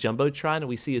the Jumbotron and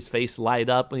we see his face light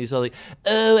up when he's all like,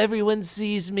 oh, everyone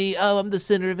sees me. Oh, I'm the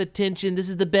center of attention. This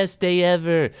is the best day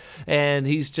ever. And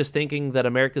he's just thinking that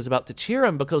America's about to cheer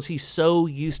him because he's so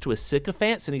used to his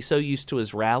sycophants and he's so used to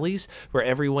his rallies where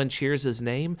everyone cheers his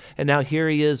name. And now here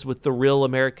he is with the real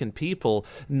American people,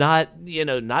 not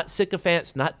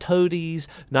sycophants, not toadies,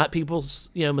 not people,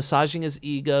 massaging his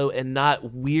ego, and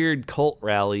not weird cult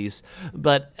rallies,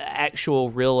 but actual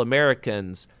real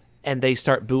Americans. And they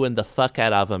start booing the fuck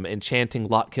out of him and chanting,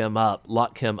 lock him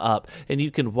up. And you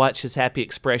can watch his happy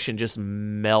expression just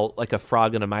melt like a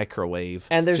frog in a microwave.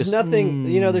 And there's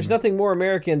there's nothing more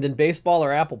American than baseball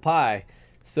or apple pie.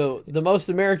 So the most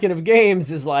American of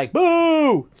games is like,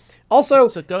 boo! Also,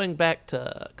 so going back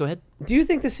to... Go ahead. Do you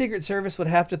think the Secret Service would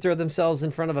have to throw themselves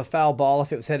in front of a foul ball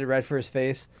if it was headed right for his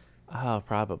face? Oh,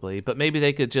 probably. But maybe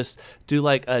they could just do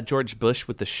like George Bush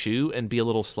with the shoe and be a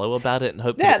little slow about it and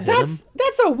hope that hit him.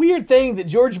 That's a weird thing that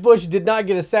George Bush did not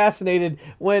get assassinated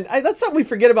when... that's something we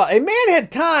forget about. A man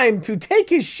had time to take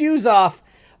his shoes off,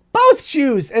 both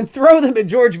shoes, and throw them at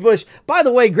George Bush. By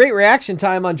the way, great reaction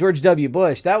time on George W.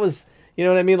 Bush. That was, you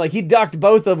know what I mean? Like, he ducked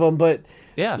both of them, but...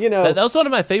 Yeah, that was one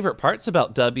of my favorite parts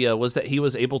about W was that he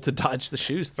was able to dodge the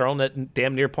shoes thrown at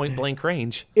damn near point blank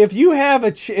range. If you have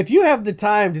the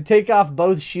time to take off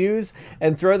both shoes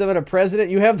and throw them at a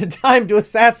president, you have the time to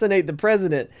assassinate the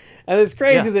president. And it's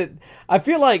crazy that I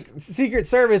feel like Secret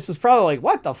Service was probably like,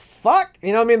 what the fuck?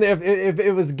 You know what I mean? If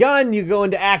it was gun, you go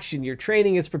into action. Your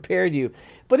training has prepared you.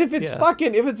 But if it's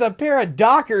if it's a pair of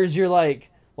Dockers, you're like,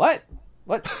 what?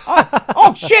 What?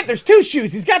 Oh shit, there's 2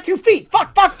 shoes. He's got 2 feet.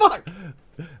 Fuck.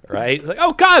 Right? It's like,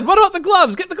 oh God, what about the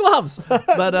gloves? Get the gloves.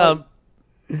 But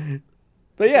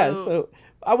yeah, so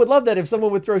I would love that if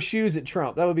someone would throw shoes at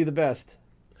Trump. That would be the best.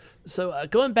 So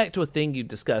going back to a thing you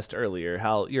discussed earlier,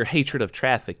 how your hatred of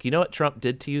traffic. You know what Trump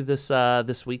did to you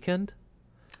this weekend?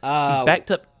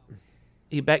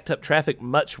 He backed up traffic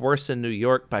much worse in New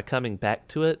York by coming back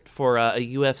to it for a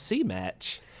UFC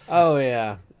match. Oh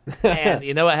yeah. And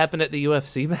you know what happened at the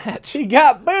UFC match? He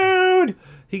got booed.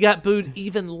 He got booed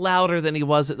even louder than he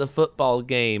was at the football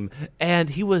game. And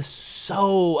he was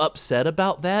so upset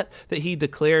about that he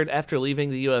declared after leaving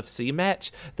the UFC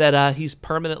match that he's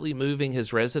permanently moving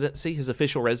his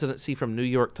official residency from New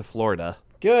York to Florida.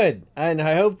 Good. And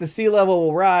I hope the sea level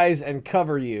will rise and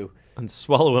cover you. And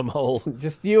swallow him whole.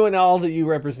 Just you and all that you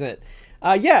represent.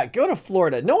 Yeah, go to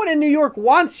Florida. No one in New York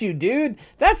wants you, dude.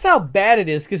 That's how bad it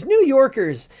is, because New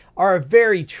Yorkers are a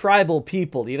very tribal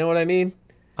people. You know what I mean?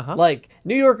 Uh-huh. Like,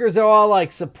 New Yorkers are all,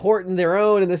 like, supporting their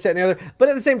own and this, that, and the other. But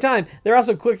at the same time, they're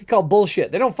also quick to call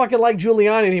bullshit. They don't fucking like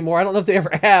Giuliani anymore. I don't know if they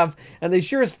ever have. And they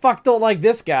sure as fuck don't like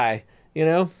this guy, you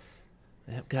know?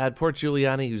 God, poor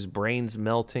Giuliani, whose brain's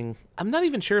melting. I'm not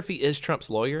even sure if he is Trump's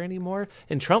lawyer anymore.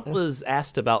 And Trump was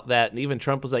asked about that, and even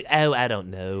Trump was like, "Oh, I don't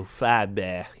know.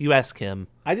 You ask him."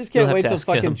 I just can't You'll wait have to till ask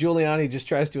fucking him. Giuliani just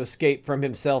tries to escape from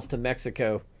himself to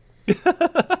Mexico.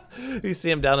 You see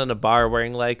him down in a bar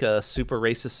wearing like a super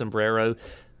racist sombrero.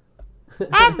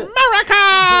 America!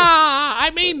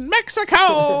 I mean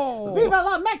Mexico! Viva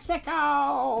la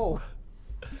Mexico!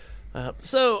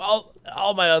 So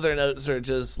all my other notes are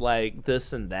just like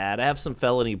this and that. I have some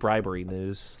felony bribery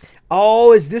news.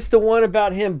 Oh, is this the one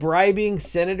about him bribing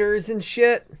senators and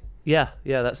shit? Yeah,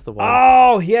 that's the one.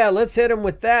 Oh, yeah, let's hit him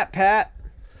with that, Pat.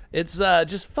 It's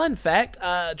just fun fact.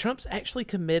 Trump's actually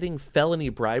committing felony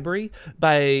bribery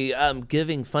by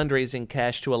giving fundraising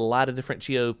cash to a lot of different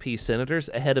GOP senators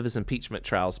ahead of his impeachment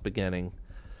trials beginning.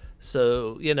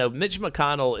 So, Mitch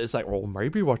McConnell is like, well,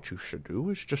 maybe what you should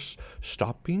do is just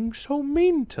stop being so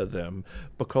mean to them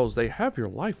because they have your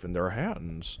life in their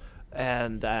hands.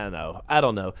 And I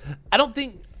don't know.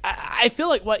 I feel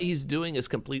like what he's doing is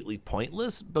completely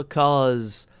pointless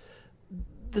because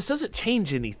this doesn't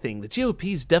change anything. The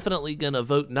GOP is definitely going to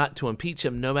vote not to impeach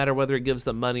him no matter whether it gives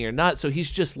them money or not. So he's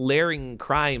just layering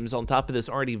crimes on top of this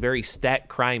already very stacked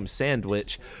crime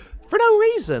sandwich for no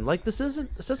reason. Like, this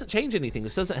doesn't change anything.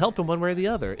 This doesn't help him one way or the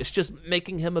other. It's just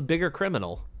making him a bigger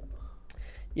criminal.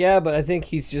 Yeah, but I think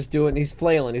he's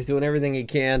flailing. He's doing everything he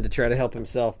can to try to help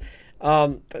himself.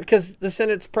 Because the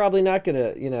Senate's probably not going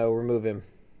to, remove him.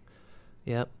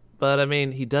 Yep. But, I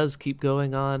mean, he does keep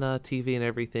going on TV and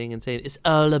everything and saying, it's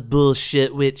all a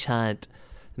bullshit witch hunt.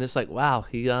 And it's like, wow,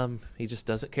 he just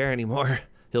doesn't care anymore.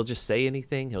 He'll just say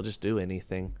anything. He'll just do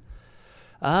anything.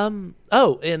 In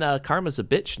Karma's a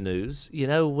Bitch news,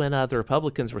 when the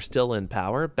Republicans were still in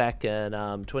power back in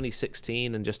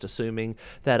 2016 and just assuming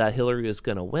that Hillary was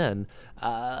going to win,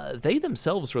 they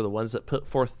themselves were the ones that put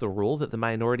forth the rule that the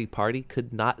minority party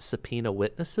could not subpoena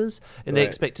witnesses, and they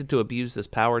expected to abuse this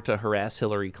power to harass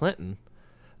Hillary Clinton.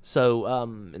 So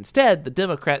instead, the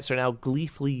Democrats are now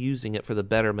gleefully using it for the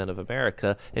betterment of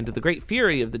America, and to the great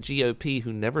fury of the GOP,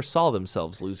 who never saw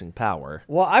themselves losing power.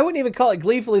 Well, I wouldn't even call it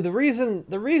gleefully. The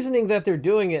reasoning that they're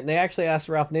doing it, and they actually asked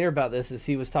Ralph Nader about this, is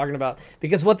he was talking about,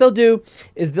 because what they'll do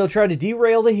is they'll try to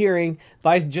derail the hearing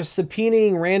by just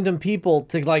subpoenaing random people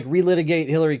to relitigate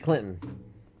Hillary Clinton.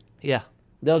 Yeah.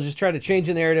 They'll just try to change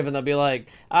the narrative, and they'll be like,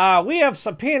 we have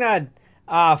subpoenaed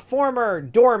former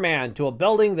doorman to a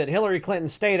building that Hillary Clinton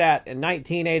stayed at in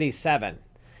 1987,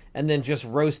 and then just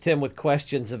roast him with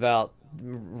questions about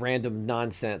random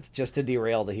nonsense just to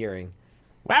derail the hearing.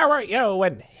 Where were you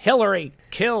when Hillary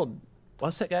killed...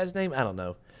 What's that guy's name? I don't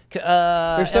know.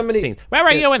 There's so Epstein. many... Where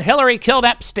were you when Hillary killed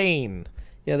Epstein?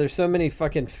 Yeah, there's so many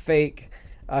fucking fake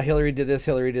Hillary did this,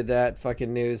 Hillary did that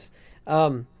fucking news.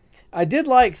 I did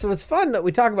like... So it's fun that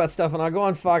we talk about stuff, and I'll go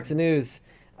on Fox News...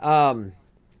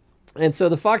 And so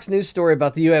the Fox News story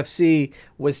about the UFC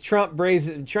was Trump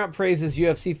praises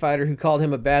UFC fighter who called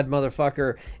him a bad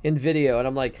motherfucker in video. And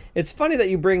I'm like, it's funny that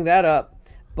you bring that up,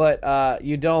 but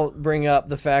you don't bring up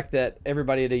the fact that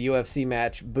everybody at a UFC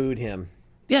match booed him.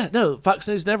 Yeah, no, Fox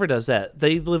News never does that.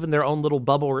 They live in their own little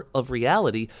bubble of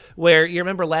reality where, you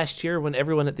remember last year when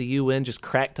everyone at the UN just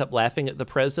cracked up laughing at the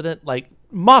president, like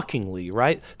mockingly,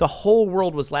 right? The whole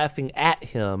world was laughing at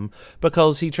him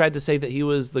because he tried to say that he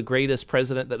was the greatest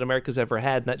president that America's ever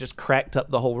had, and that just cracked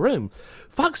up the whole room.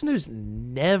 Fox News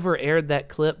never aired that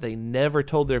clip. They never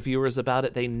told their viewers about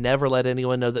it. They never let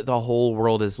anyone know that the whole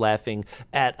world is laughing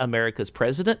at America's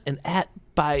president and at,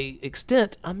 by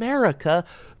extent, America,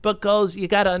 because you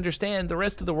got to understand the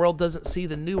rest of the world doesn't see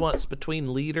the nuance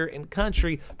between leader and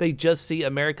country. They just see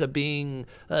America being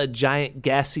a giant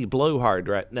gassy blowhard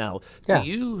right now. Yeah. Do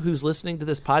you, who's listening to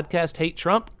this podcast, hate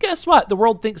Trump? Guess what? The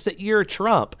world thinks that you're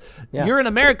Trump. Yeah. You're in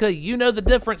America. You know the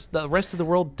difference. The rest of the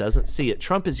world doesn't see it.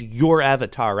 Trump is your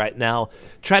avatar right now.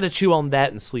 Try to chew on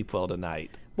that and sleep well tonight.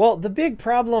 Well, the big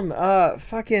problem, I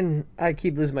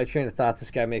keep losing my train of thought. This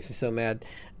guy makes me so mad.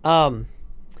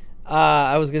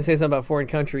 I was gonna say something about foreign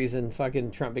countries and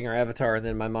fucking Trump being our avatar, and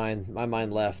then my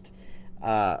mind left.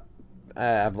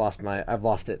 I've lost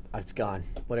it. It's gone.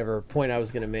 Whatever point I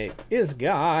was gonna make is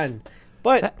gone.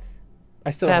 But I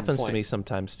still don't have a point. Happens to me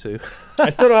sometimes too. I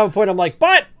still don't have a point. I'm like,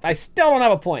 but I still don't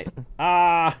have a point.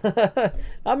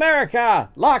 America,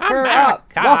 lock her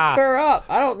up. Lock her up.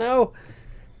 I don't know.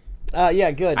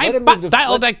 Yeah, good.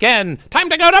 Dialed again. Time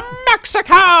to go to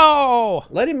Mexico.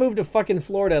 Let him move to fucking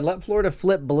Florida. Let Florida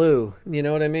flip blue. You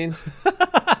know what I mean?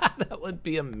 That would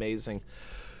be amazing.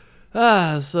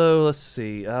 So let's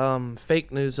see.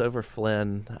 Fake news over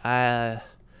Flynn.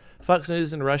 Fox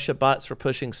News and Russia bots were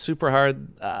pushing super hard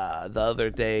the other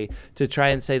day to try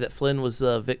and say that Flynn was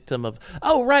a victim of,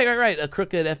 a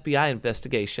crooked FBI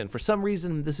investigation. For some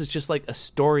reason, this is just like a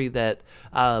story that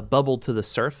bubbled to the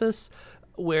surface,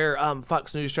 where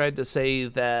Fox News tried to say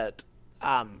that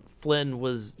Flynn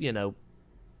was,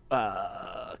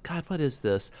 God, what is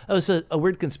this? Oh, it's a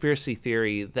weird conspiracy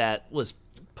theory that was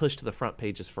pushed to the front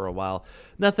pages for a while.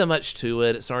 Nothing much to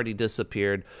it. It's already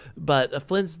disappeared. But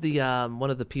Flynn's the one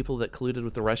of the people that colluded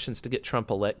with the Russians to get Trump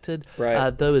elected.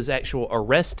 Right. Though his actual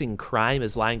arresting crime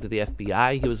is lying to the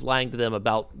FBI. He was lying to them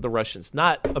about the Russians,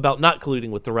 not about not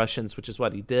colluding with the Russians, which is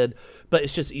what he did. But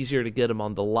it's just easier to get him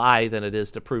on the lie than it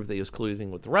is to prove that he was colluding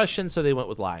with the Russians, so they went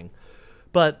with lying.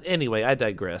 But anyway, I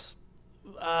digress.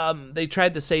 They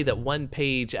tried to say that one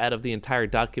page out of the entire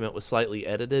document was slightly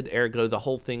edited, ergo the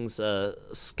whole thing's a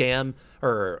scam,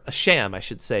 or a sham, I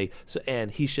should say, and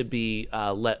he should be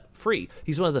let free.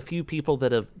 He's one of the few people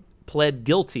that have pled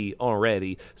guilty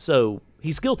already, so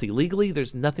he's guilty. Legally,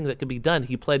 there's nothing that can be done.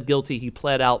 He pled guilty, he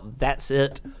pled out, that's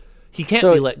it. He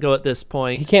can't be let go at this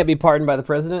point. He can't be pardoned by the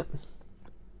president?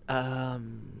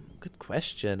 Good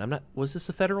question. Was this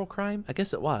a federal crime? I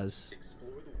guess it was.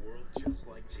 Explore the world just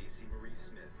like J.C. Marie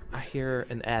Smith. I hear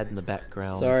an ad in the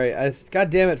background. Sorry. God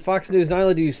damn it. Fox News, not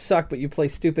only do you suck, but you play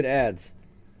stupid ads.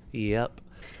 Yep.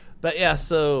 But yeah,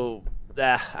 so,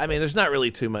 there's not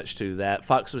really too much to that.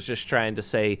 Fox was just trying to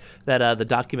say that the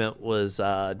document was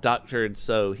doctored,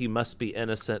 so he must be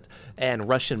innocent. And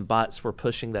Russian bots were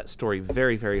pushing that story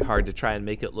very, very hard to try and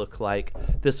make it look like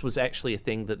this was actually a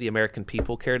thing that the American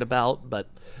people cared about. But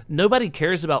nobody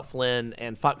cares about Flynn,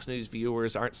 and Fox News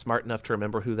viewers aren't smart enough to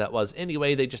remember who that was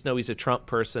anyway. They just know he's a Trump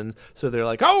person, so they're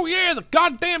like, oh yeah, the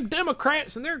goddamn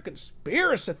Democrats and their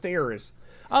conspiracy theorists.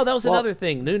 Oh, that was another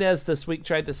thing. Nunes this week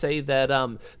tried to say that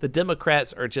the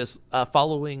Democrats are just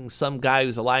following some guy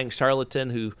who's a lying charlatan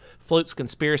who floats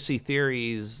conspiracy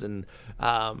theories and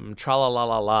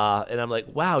tra-la-la-la-la. And I'm like,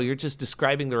 wow, you're just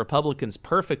describing the Republicans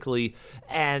perfectly,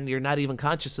 and you're not even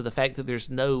conscious of the fact that there's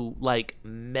no,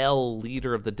 male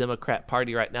leader of the Democrat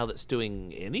Party right now that's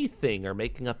doing anything or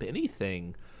making up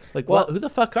anything. Who the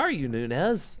fuck are you,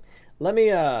 Nunes? Let me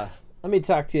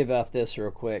talk to you about this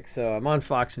real quick. So I'm on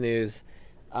Fox News,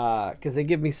 because they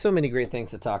give me so many great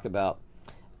things to talk about.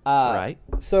 Right.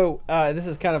 So this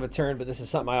is kind of a turn, but this is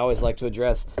something I always like to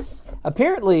address.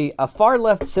 Apparently, a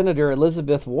far-left Senator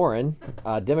Elizabeth Warren,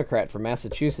 a Democrat from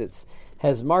Massachusetts,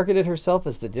 has marketed herself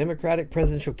as the Democratic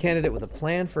presidential candidate with a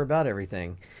plan for about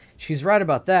everything. She's right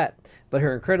about that, but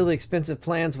her incredibly expensive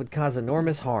plans would cause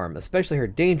enormous harm, especially her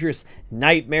dangerous,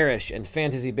 nightmarish, and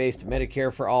fantasy-based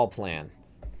Medicare for All plan.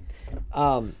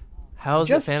 How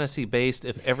is it fantasy-based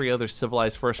if every other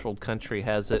civilized first-world country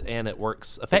has it and it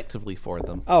works effectively for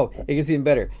them? Oh, it gets even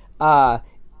better.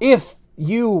 If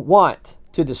you want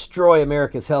to destroy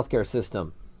America's healthcare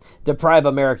system, deprive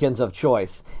Americans of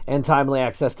choice and timely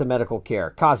access to medical care,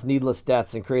 cause needless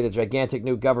deaths, and create a gigantic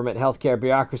new government healthcare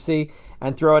bureaucracy,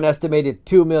 and throw an estimated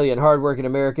 2 million hardworking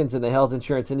Americans in the health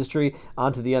insurance industry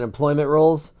onto the unemployment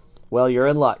rolls, well, you're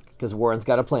in luck, because Warren's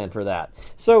got a plan for that.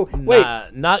 So, wait.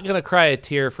 Not going to cry a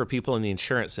tear for people in the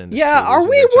insurance industry. Yeah, are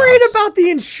we worried about the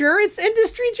insurance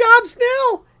industry jobs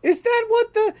now? Is that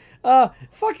what the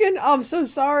fucking, I'm so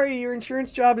sorry, your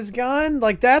insurance job is gone?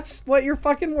 That's what you're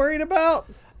fucking worried about?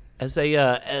 As a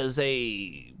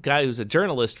guy who's a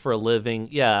journalist for a living,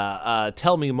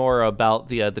 tell me more about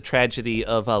the tragedy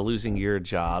of losing your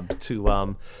job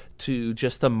to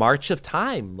just the march of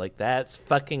time. That's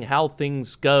fucking how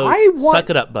things go.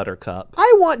 Suck it up, Buttercup.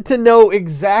 I want to know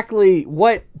exactly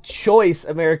what choice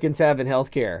Americans have in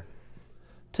healthcare.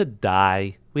 To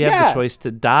die. We have the choice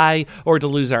to die or to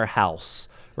lose our house,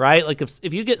 right?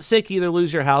 If you get sick, you either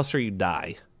lose your house or you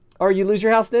die. Or you lose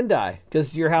your house then die,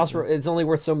 because your house it's only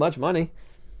worth so much money.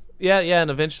 Yeah, and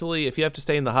eventually, if you have to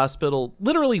stay in the hospital,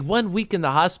 literally 1 week in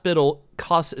the hospital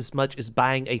costs as much as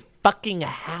buying a fucking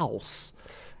house.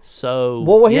 So,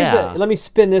 let me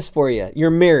spin this for you. You're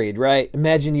married, right?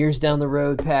 Imagine years down the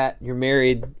road, Pat. You're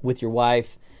married with your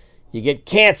wife. You get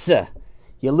cancer.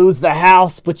 You lose the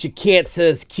house, but your cancer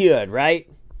is cured, right?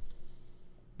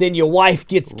 Then your wife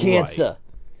gets cancer. Right.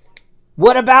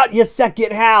 What about your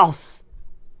second house?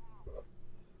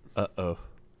 Uh-oh.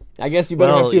 I guess you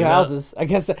better have two houses. I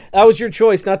guess that was your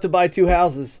choice, not to buy two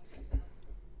houses.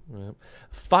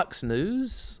 Fox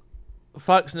News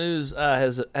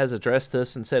has addressed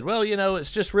this and said, well,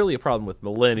 it's just really a problem with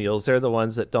millennials. They're the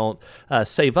ones that don't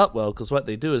save up well, because what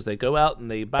they do is they go out and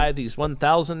they buy these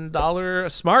 $1,000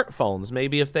 smartphones.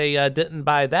 Maybe if they didn't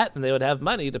buy that, then they would have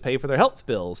money to pay for their health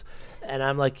bills. And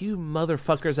I'm like, you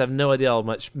motherfuckers have no idea how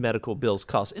much medical bills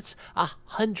cost. It's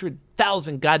 $100,000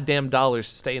 $100,000 goddamn dollars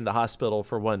to stay in the hospital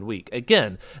for 1 week.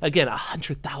 Again,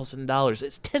 $100,000.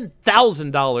 It's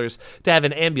 $10,000 to have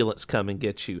an ambulance come and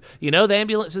get you. You know the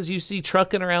ambulances you see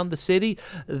trucking around the city?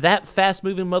 That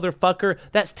fast-moving motherfucker,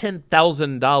 that's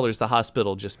 $10,000 the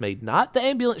hospital just made. Not the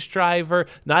ambulance driver,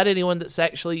 not anyone that's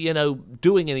actually,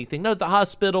 doing anything. No, the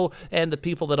hospital and the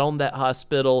people that own that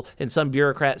hospital and some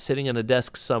bureaucrat sitting in a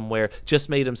desk somewhere just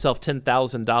made himself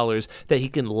 $10,000 that he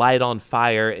can light on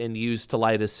fire and use to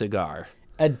light a cigar.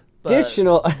 That's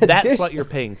what you're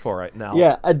paying for right now.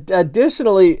 Yeah,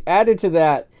 additionally, added to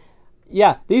that,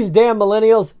 these damn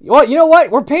millennials, you know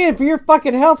what? We're paying for your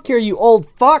fucking healthcare, you old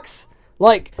fucks.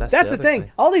 Like, that's the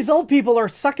thing. All these old people are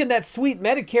sucking that sweet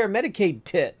Medicare, Medicaid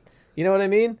tit. You know what I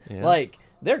mean? Yeah. Like,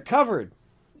 they're covered.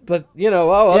 But, they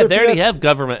already have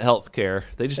government health care.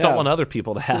 They just don't want other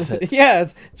people to have it.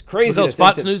 It's crazy. Because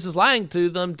Fox News is lying to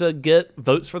them to get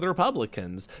votes for the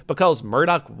Republicans. Because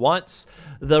Murdoch wants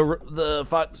the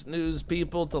Fox News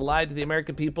people to lie to the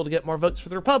American people to get more votes for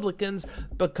the Republicans.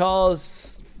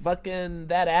 Because fucking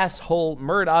that asshole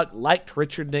Murdoch liked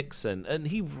Richard Nixon. And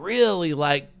he really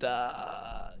liked,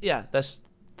 that's the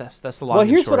long Well,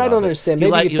 here's and short what I don't of it. understand.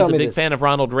 Maybe He was a big fan of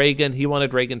Ronald Reagan. He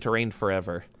wanted Reagan to reign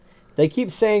forever. They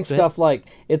keep saying stuff like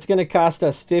it's going to cost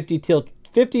us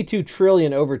 $52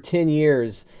 trillion over 10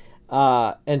 years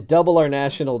and double our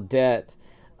national debt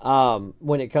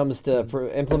when it comes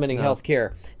to implementing health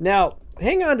care. Now,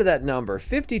 hang on to that number,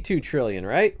 $52 trillion,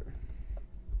 right?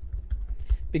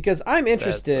 Because I'm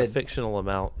interested. That's a fictional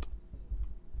amount.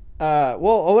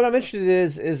 What I'm interested in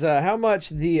is how much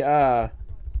the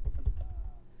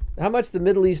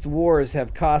Middle East wars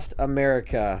have cost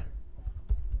America.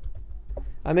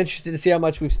 I'm interested to see how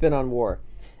much we've spent on war.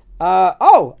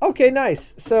 Okay,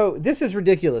 nice. So this is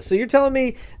ridiculous. So you're telling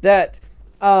me that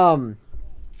the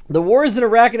wars in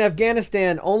Iraq and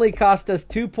Afghanistan only cost us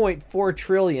 $2.4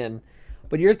 trillion,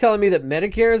 but you're telling me that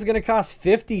Medicare is going to cost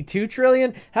 $52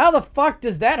 trillion? How the fuck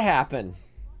does that happen?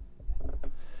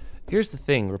 Here's the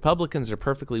thing. Republicans are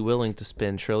perfectly willing to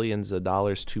spend trillions of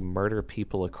dollars to murder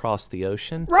people across the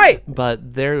ocean. Right.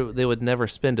 But they would never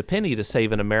spend a penny to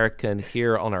save an American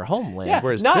here on our homeland.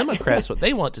 Whereas Democrats, what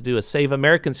they want to do is save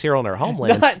Americans here on our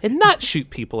homeland and not shoot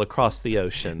people across the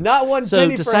ocean. Not one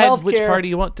penny for healthcare. So decide which party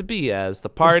you want to be as. The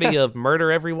party of murder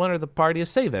everyone or the party of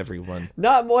save everyone.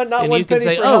 Not one penny for healthcare. And you can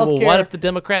say, well, what if the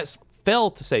Democrats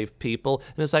fail to save people?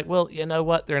 And it's like, well, you know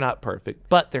what? They're not perfect,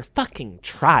 but they're fucking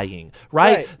trying,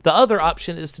 right? The other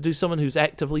option is to do someone who's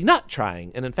actively not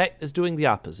trying, and in fact is doing the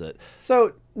opposite.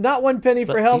 So not one penny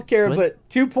for healthcare, but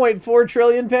 2.4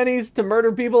 trillion pennies to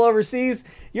murder people overseas.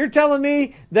 You're telling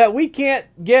me that we can't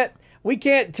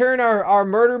turn our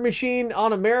murder machine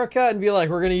on America and be like,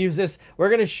 we're going to use this. We're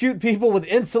going to shoot people with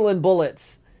insulin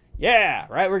bullets. Yeah,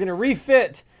 right. We're going to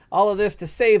refit all of this to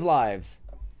save lives.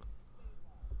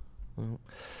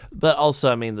 But also,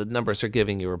 I mean, the numbers are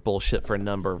giving you are bullshit for a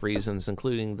number of reasons,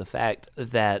 including the fact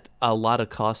that a lot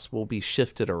of costs will be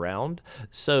shifted around.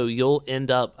 So you'll end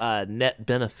up net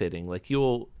benefiting. Like,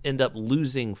 you'll end up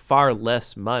losing far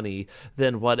less money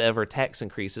than whatever tax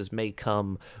increases may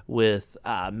come with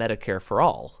Medicare for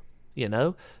all,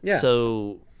 Yeah.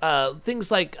 So things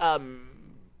like...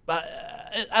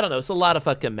 I don't know. It's a lot of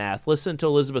fucking math. Listen to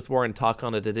Elizabeth Warren talk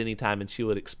on it at any time, and she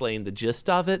would explain the gist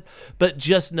of it. But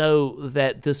just know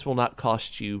that this will not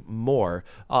cost you more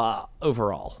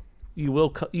overall. You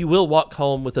will walk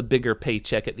home with a bigger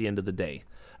paycheck at the end of the day.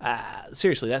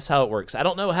 Seriously, that's how it works. I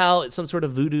don't know how. It's some sort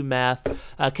of voodoo math.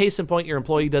 Case in point, your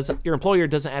employer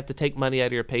doesn't have to take money out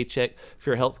of your paycheck for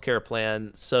your health care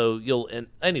plan. So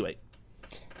anyway.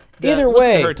 Either way,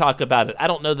 listen to her talk about it. I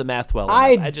don't know the math well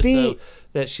enough. I just know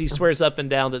that she swears up and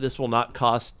down that this will not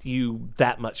cost you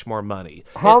that much more money.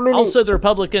 Also, the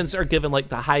Republicans are given like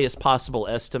the highest possible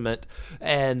estimate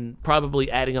and probably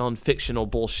adding on fictional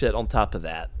bullshit on top of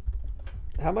that.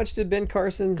 How much did Ben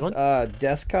Carson's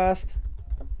desk cost?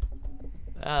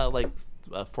 Like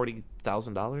 $40,000.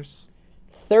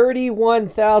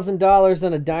 $31,000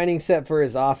 on a dining set for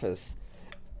his office.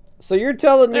 So you're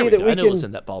telling me that we I know can... it was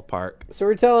in that ballpark. So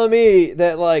we're telling me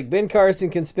that, like, Ben Carson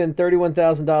can spend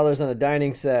 $31,000 on a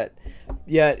dining set,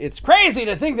 yet it's crazy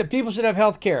to think that people should have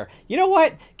health care. You know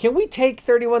what? Can we take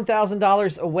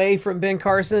 $31,000 away from Ben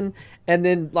Carson and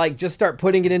then, like, just start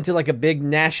putting it into, like, a big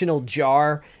national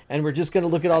jar, and we're just going to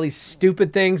look at all these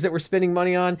stupid things that we're spending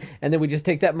money on, and then we just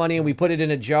take that money and we put it in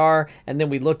a jar, and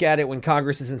then we look at it when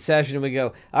Congress is in session, and we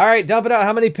go, all right, dump it out.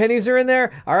 How many pennies are in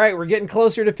there? All right, we're getting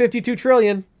closer to $52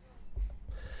 trillion.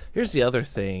 Here's the other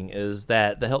thing is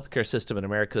that the healthcare system in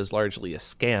America is largely a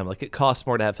scam. Like, it costs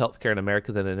more to have healthcare in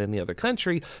America than in any other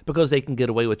country because they can get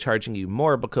away with charging you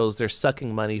more because they're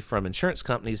sucking money from insurance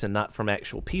companies and not from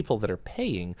actual people that are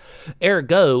paying.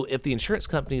 Ergo, if the insurance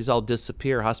companies all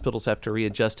disappear, hospitals have to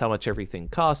readjust how much everything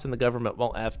costs, and the government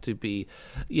won't have to be,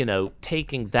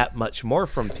 taking that much more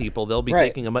from people. They'll be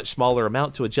taking a much smaller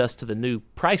amount to adjust to the new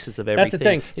prices of everything. That's the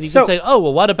thing. And you can say, oh,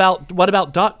 well, what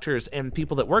about doctors and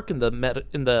people that work in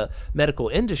the medical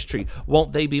industry?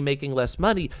 Won't they be making less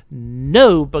money?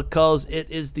 No, because it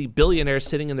is the billionaires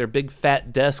sitting in their big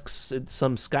fat desks at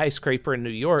some skyscraper in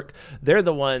New York. They're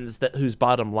the ones whose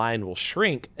bottom line will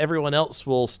shrink. Everyone else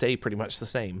will stay pretty much the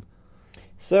same.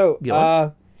 So,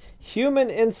 human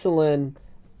insulin,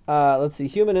 let's see,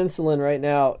 human insulin right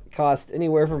now costs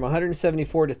anywhere from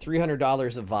 $174 to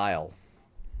 $300 a vial.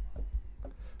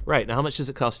 Right. Now, how much does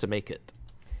it cost to make it?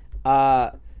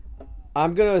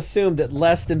 I'm going to assume that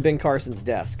less than Ben Carson's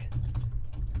desk.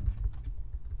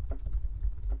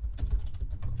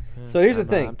 So here's the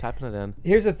thing. I'm typing it in.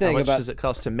 Here's the thing. How much does it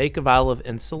cost to make a vial of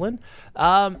insulin?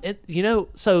 How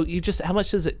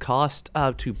much does it cost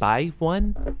to buy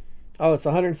one? Oh, it's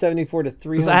 $174 to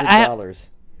 $300.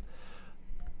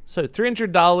 So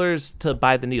 $300 to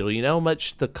buy the needle. You know how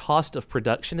much the cost of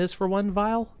production is for one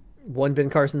vial? One Ben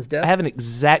Carson's desk? I have an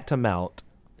exact amount.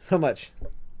 How much?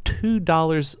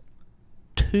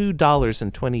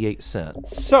 $2.28.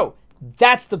 So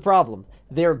that's the problem.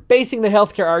 They're basing the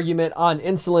healthcare argument on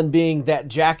insulin being that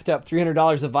jacked up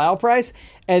 $300 a vial price,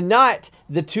 and not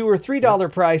the $2 or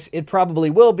 $3 price it probably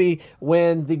will be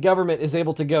when the government is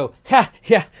able to go,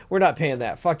 we're not paying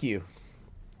that. Fuck you.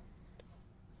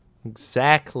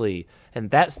 Exactly.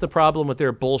 And that's the problem with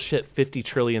their bullshit $50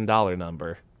 trillion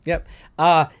number. Yep.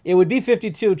 It would be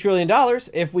 $52 trillion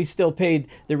if we still paid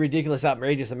the ridiculous,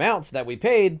 outrageous amounts that we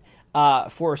paid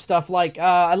for stuff like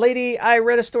a lady I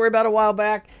read a story about a while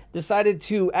back decided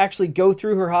to actually go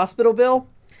through her hospital bill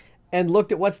and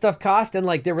looked at what stuff cost, and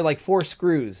there were 4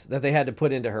 screws that they had to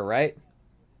put into her, right?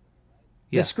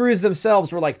 Yeah. The screws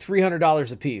themselves were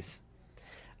 $300 a piece.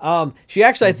 She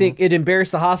actually, I think it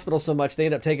embarrassed the hospital so much they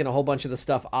ended up taking a whole bunch of the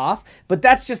stuff off. But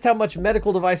that's just how much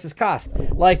medical devices cost.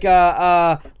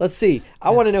 Let's see.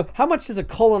 I want to know, how much does a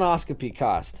colonoscopy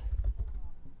cost?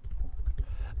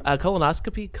 A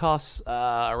colonoscopy costs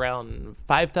around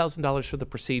 $5,000 for the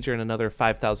procedure and another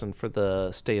 $5,000 for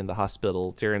the stay in the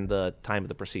hospital during the time of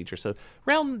the procedure. So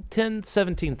around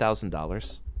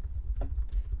 $17,000.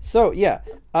 So, yeah.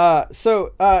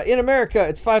 In America,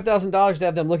 it's $5,000 to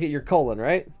have them look at your colon,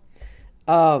 right?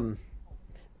 For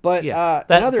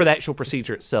the actual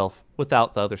procedure itself,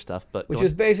 without the other stuff. Which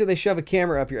is basically they shove a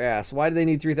camera up your ass. Why do they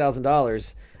need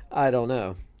 $3,000? I don't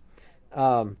know.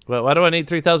 Well, why do I need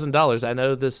 $3,000? I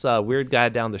know this weird guy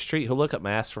down the street who'll look up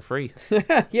my ass for free.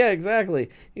 Yeah, exactly.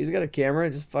 He's got a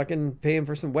camera. Just fucking pay him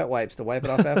for some wet wipes to wipe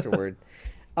it off afterward.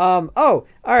 All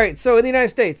right. So in the United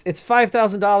States, it's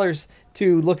 $5,000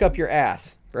 to look up your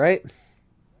ass, right?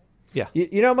 Yeah.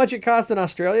 You know how much it costs in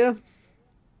Australia?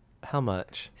 How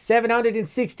much?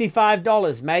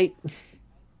 $765, mate.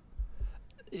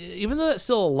 Even though that's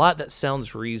still a lot, that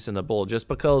sounds reasonable. Just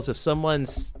because if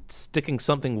someone's sticking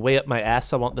something way up my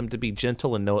ass, I want them to be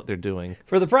gentle and know what they're doing.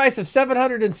 For the price of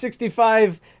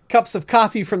 765 cups of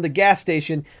coffee from the gas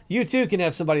station, you too can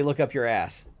have somebody look up your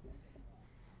ass.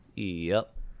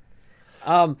 Yep.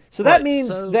 That means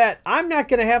that I'm not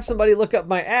going to have somebody look up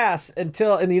my ass in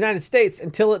the United States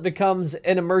until it becomes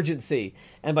an emergency.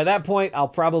 And by that point, I'll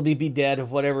probably be dead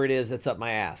of whatever it is that's up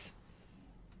my ass.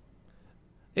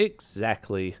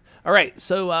 Exactly. All right,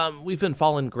 so we've been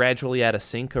falling gradually out of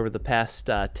sync over the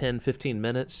past 10, 15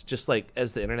 minutes, just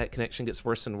as the internet connection gets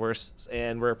worse and worse,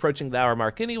 and we're approaching the hour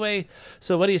mark anyway.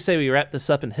 So what do you say we wrap this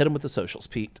up and hit them with the socials,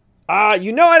 Pete? I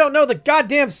don't know the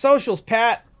goddamn socials,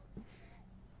 Pat.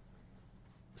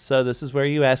 So this is where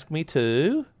you ask me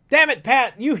to? Damn it,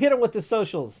 Pat, you hit them with the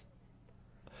socials.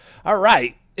 All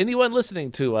right. Anyone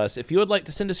listening to us, if you would like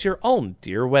to send us your own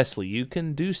Dear Wesley, you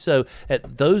can do so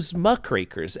at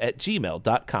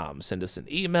thosemuckrakers@gmail.com. Send us an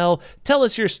email, tell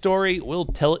us your story, we'll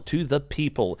tell it to the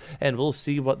people, and we'll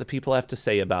see what the people have to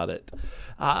say about it.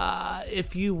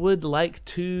 If you would like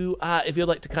to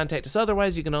contact us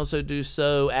otherwise, you can also do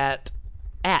so at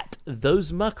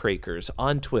Those Muckrakers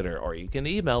on Twitter, or you can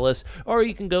email us, or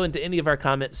you can go into any of our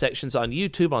comment sections on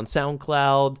YouTube, on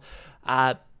SoundCloud,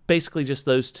 basically just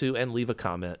those two, and leave a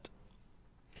comment.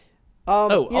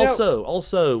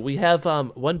 Also, we have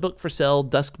one book for sale,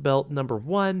 Dusk Belt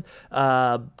 #1,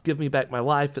 Give Me Back My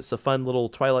Life. It's a fun little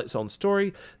Twilight Zone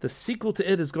story. The sequel to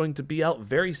it is going to be out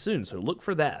very soon, so look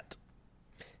for that.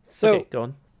 So, okay, go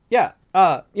on. Yeah,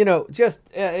 just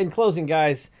in closing,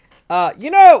 guys,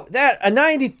 You know that a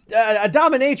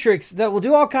dominatrix that will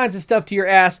do all kinds of stuff to your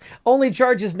ass only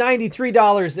charges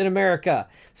 $93 in America.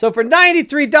 So for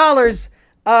 $93,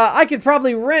 I could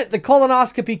probably rent the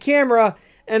colonoscopy camera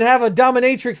and have a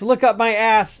dominatrix look up my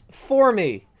ass for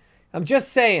me. I'm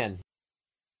just saying.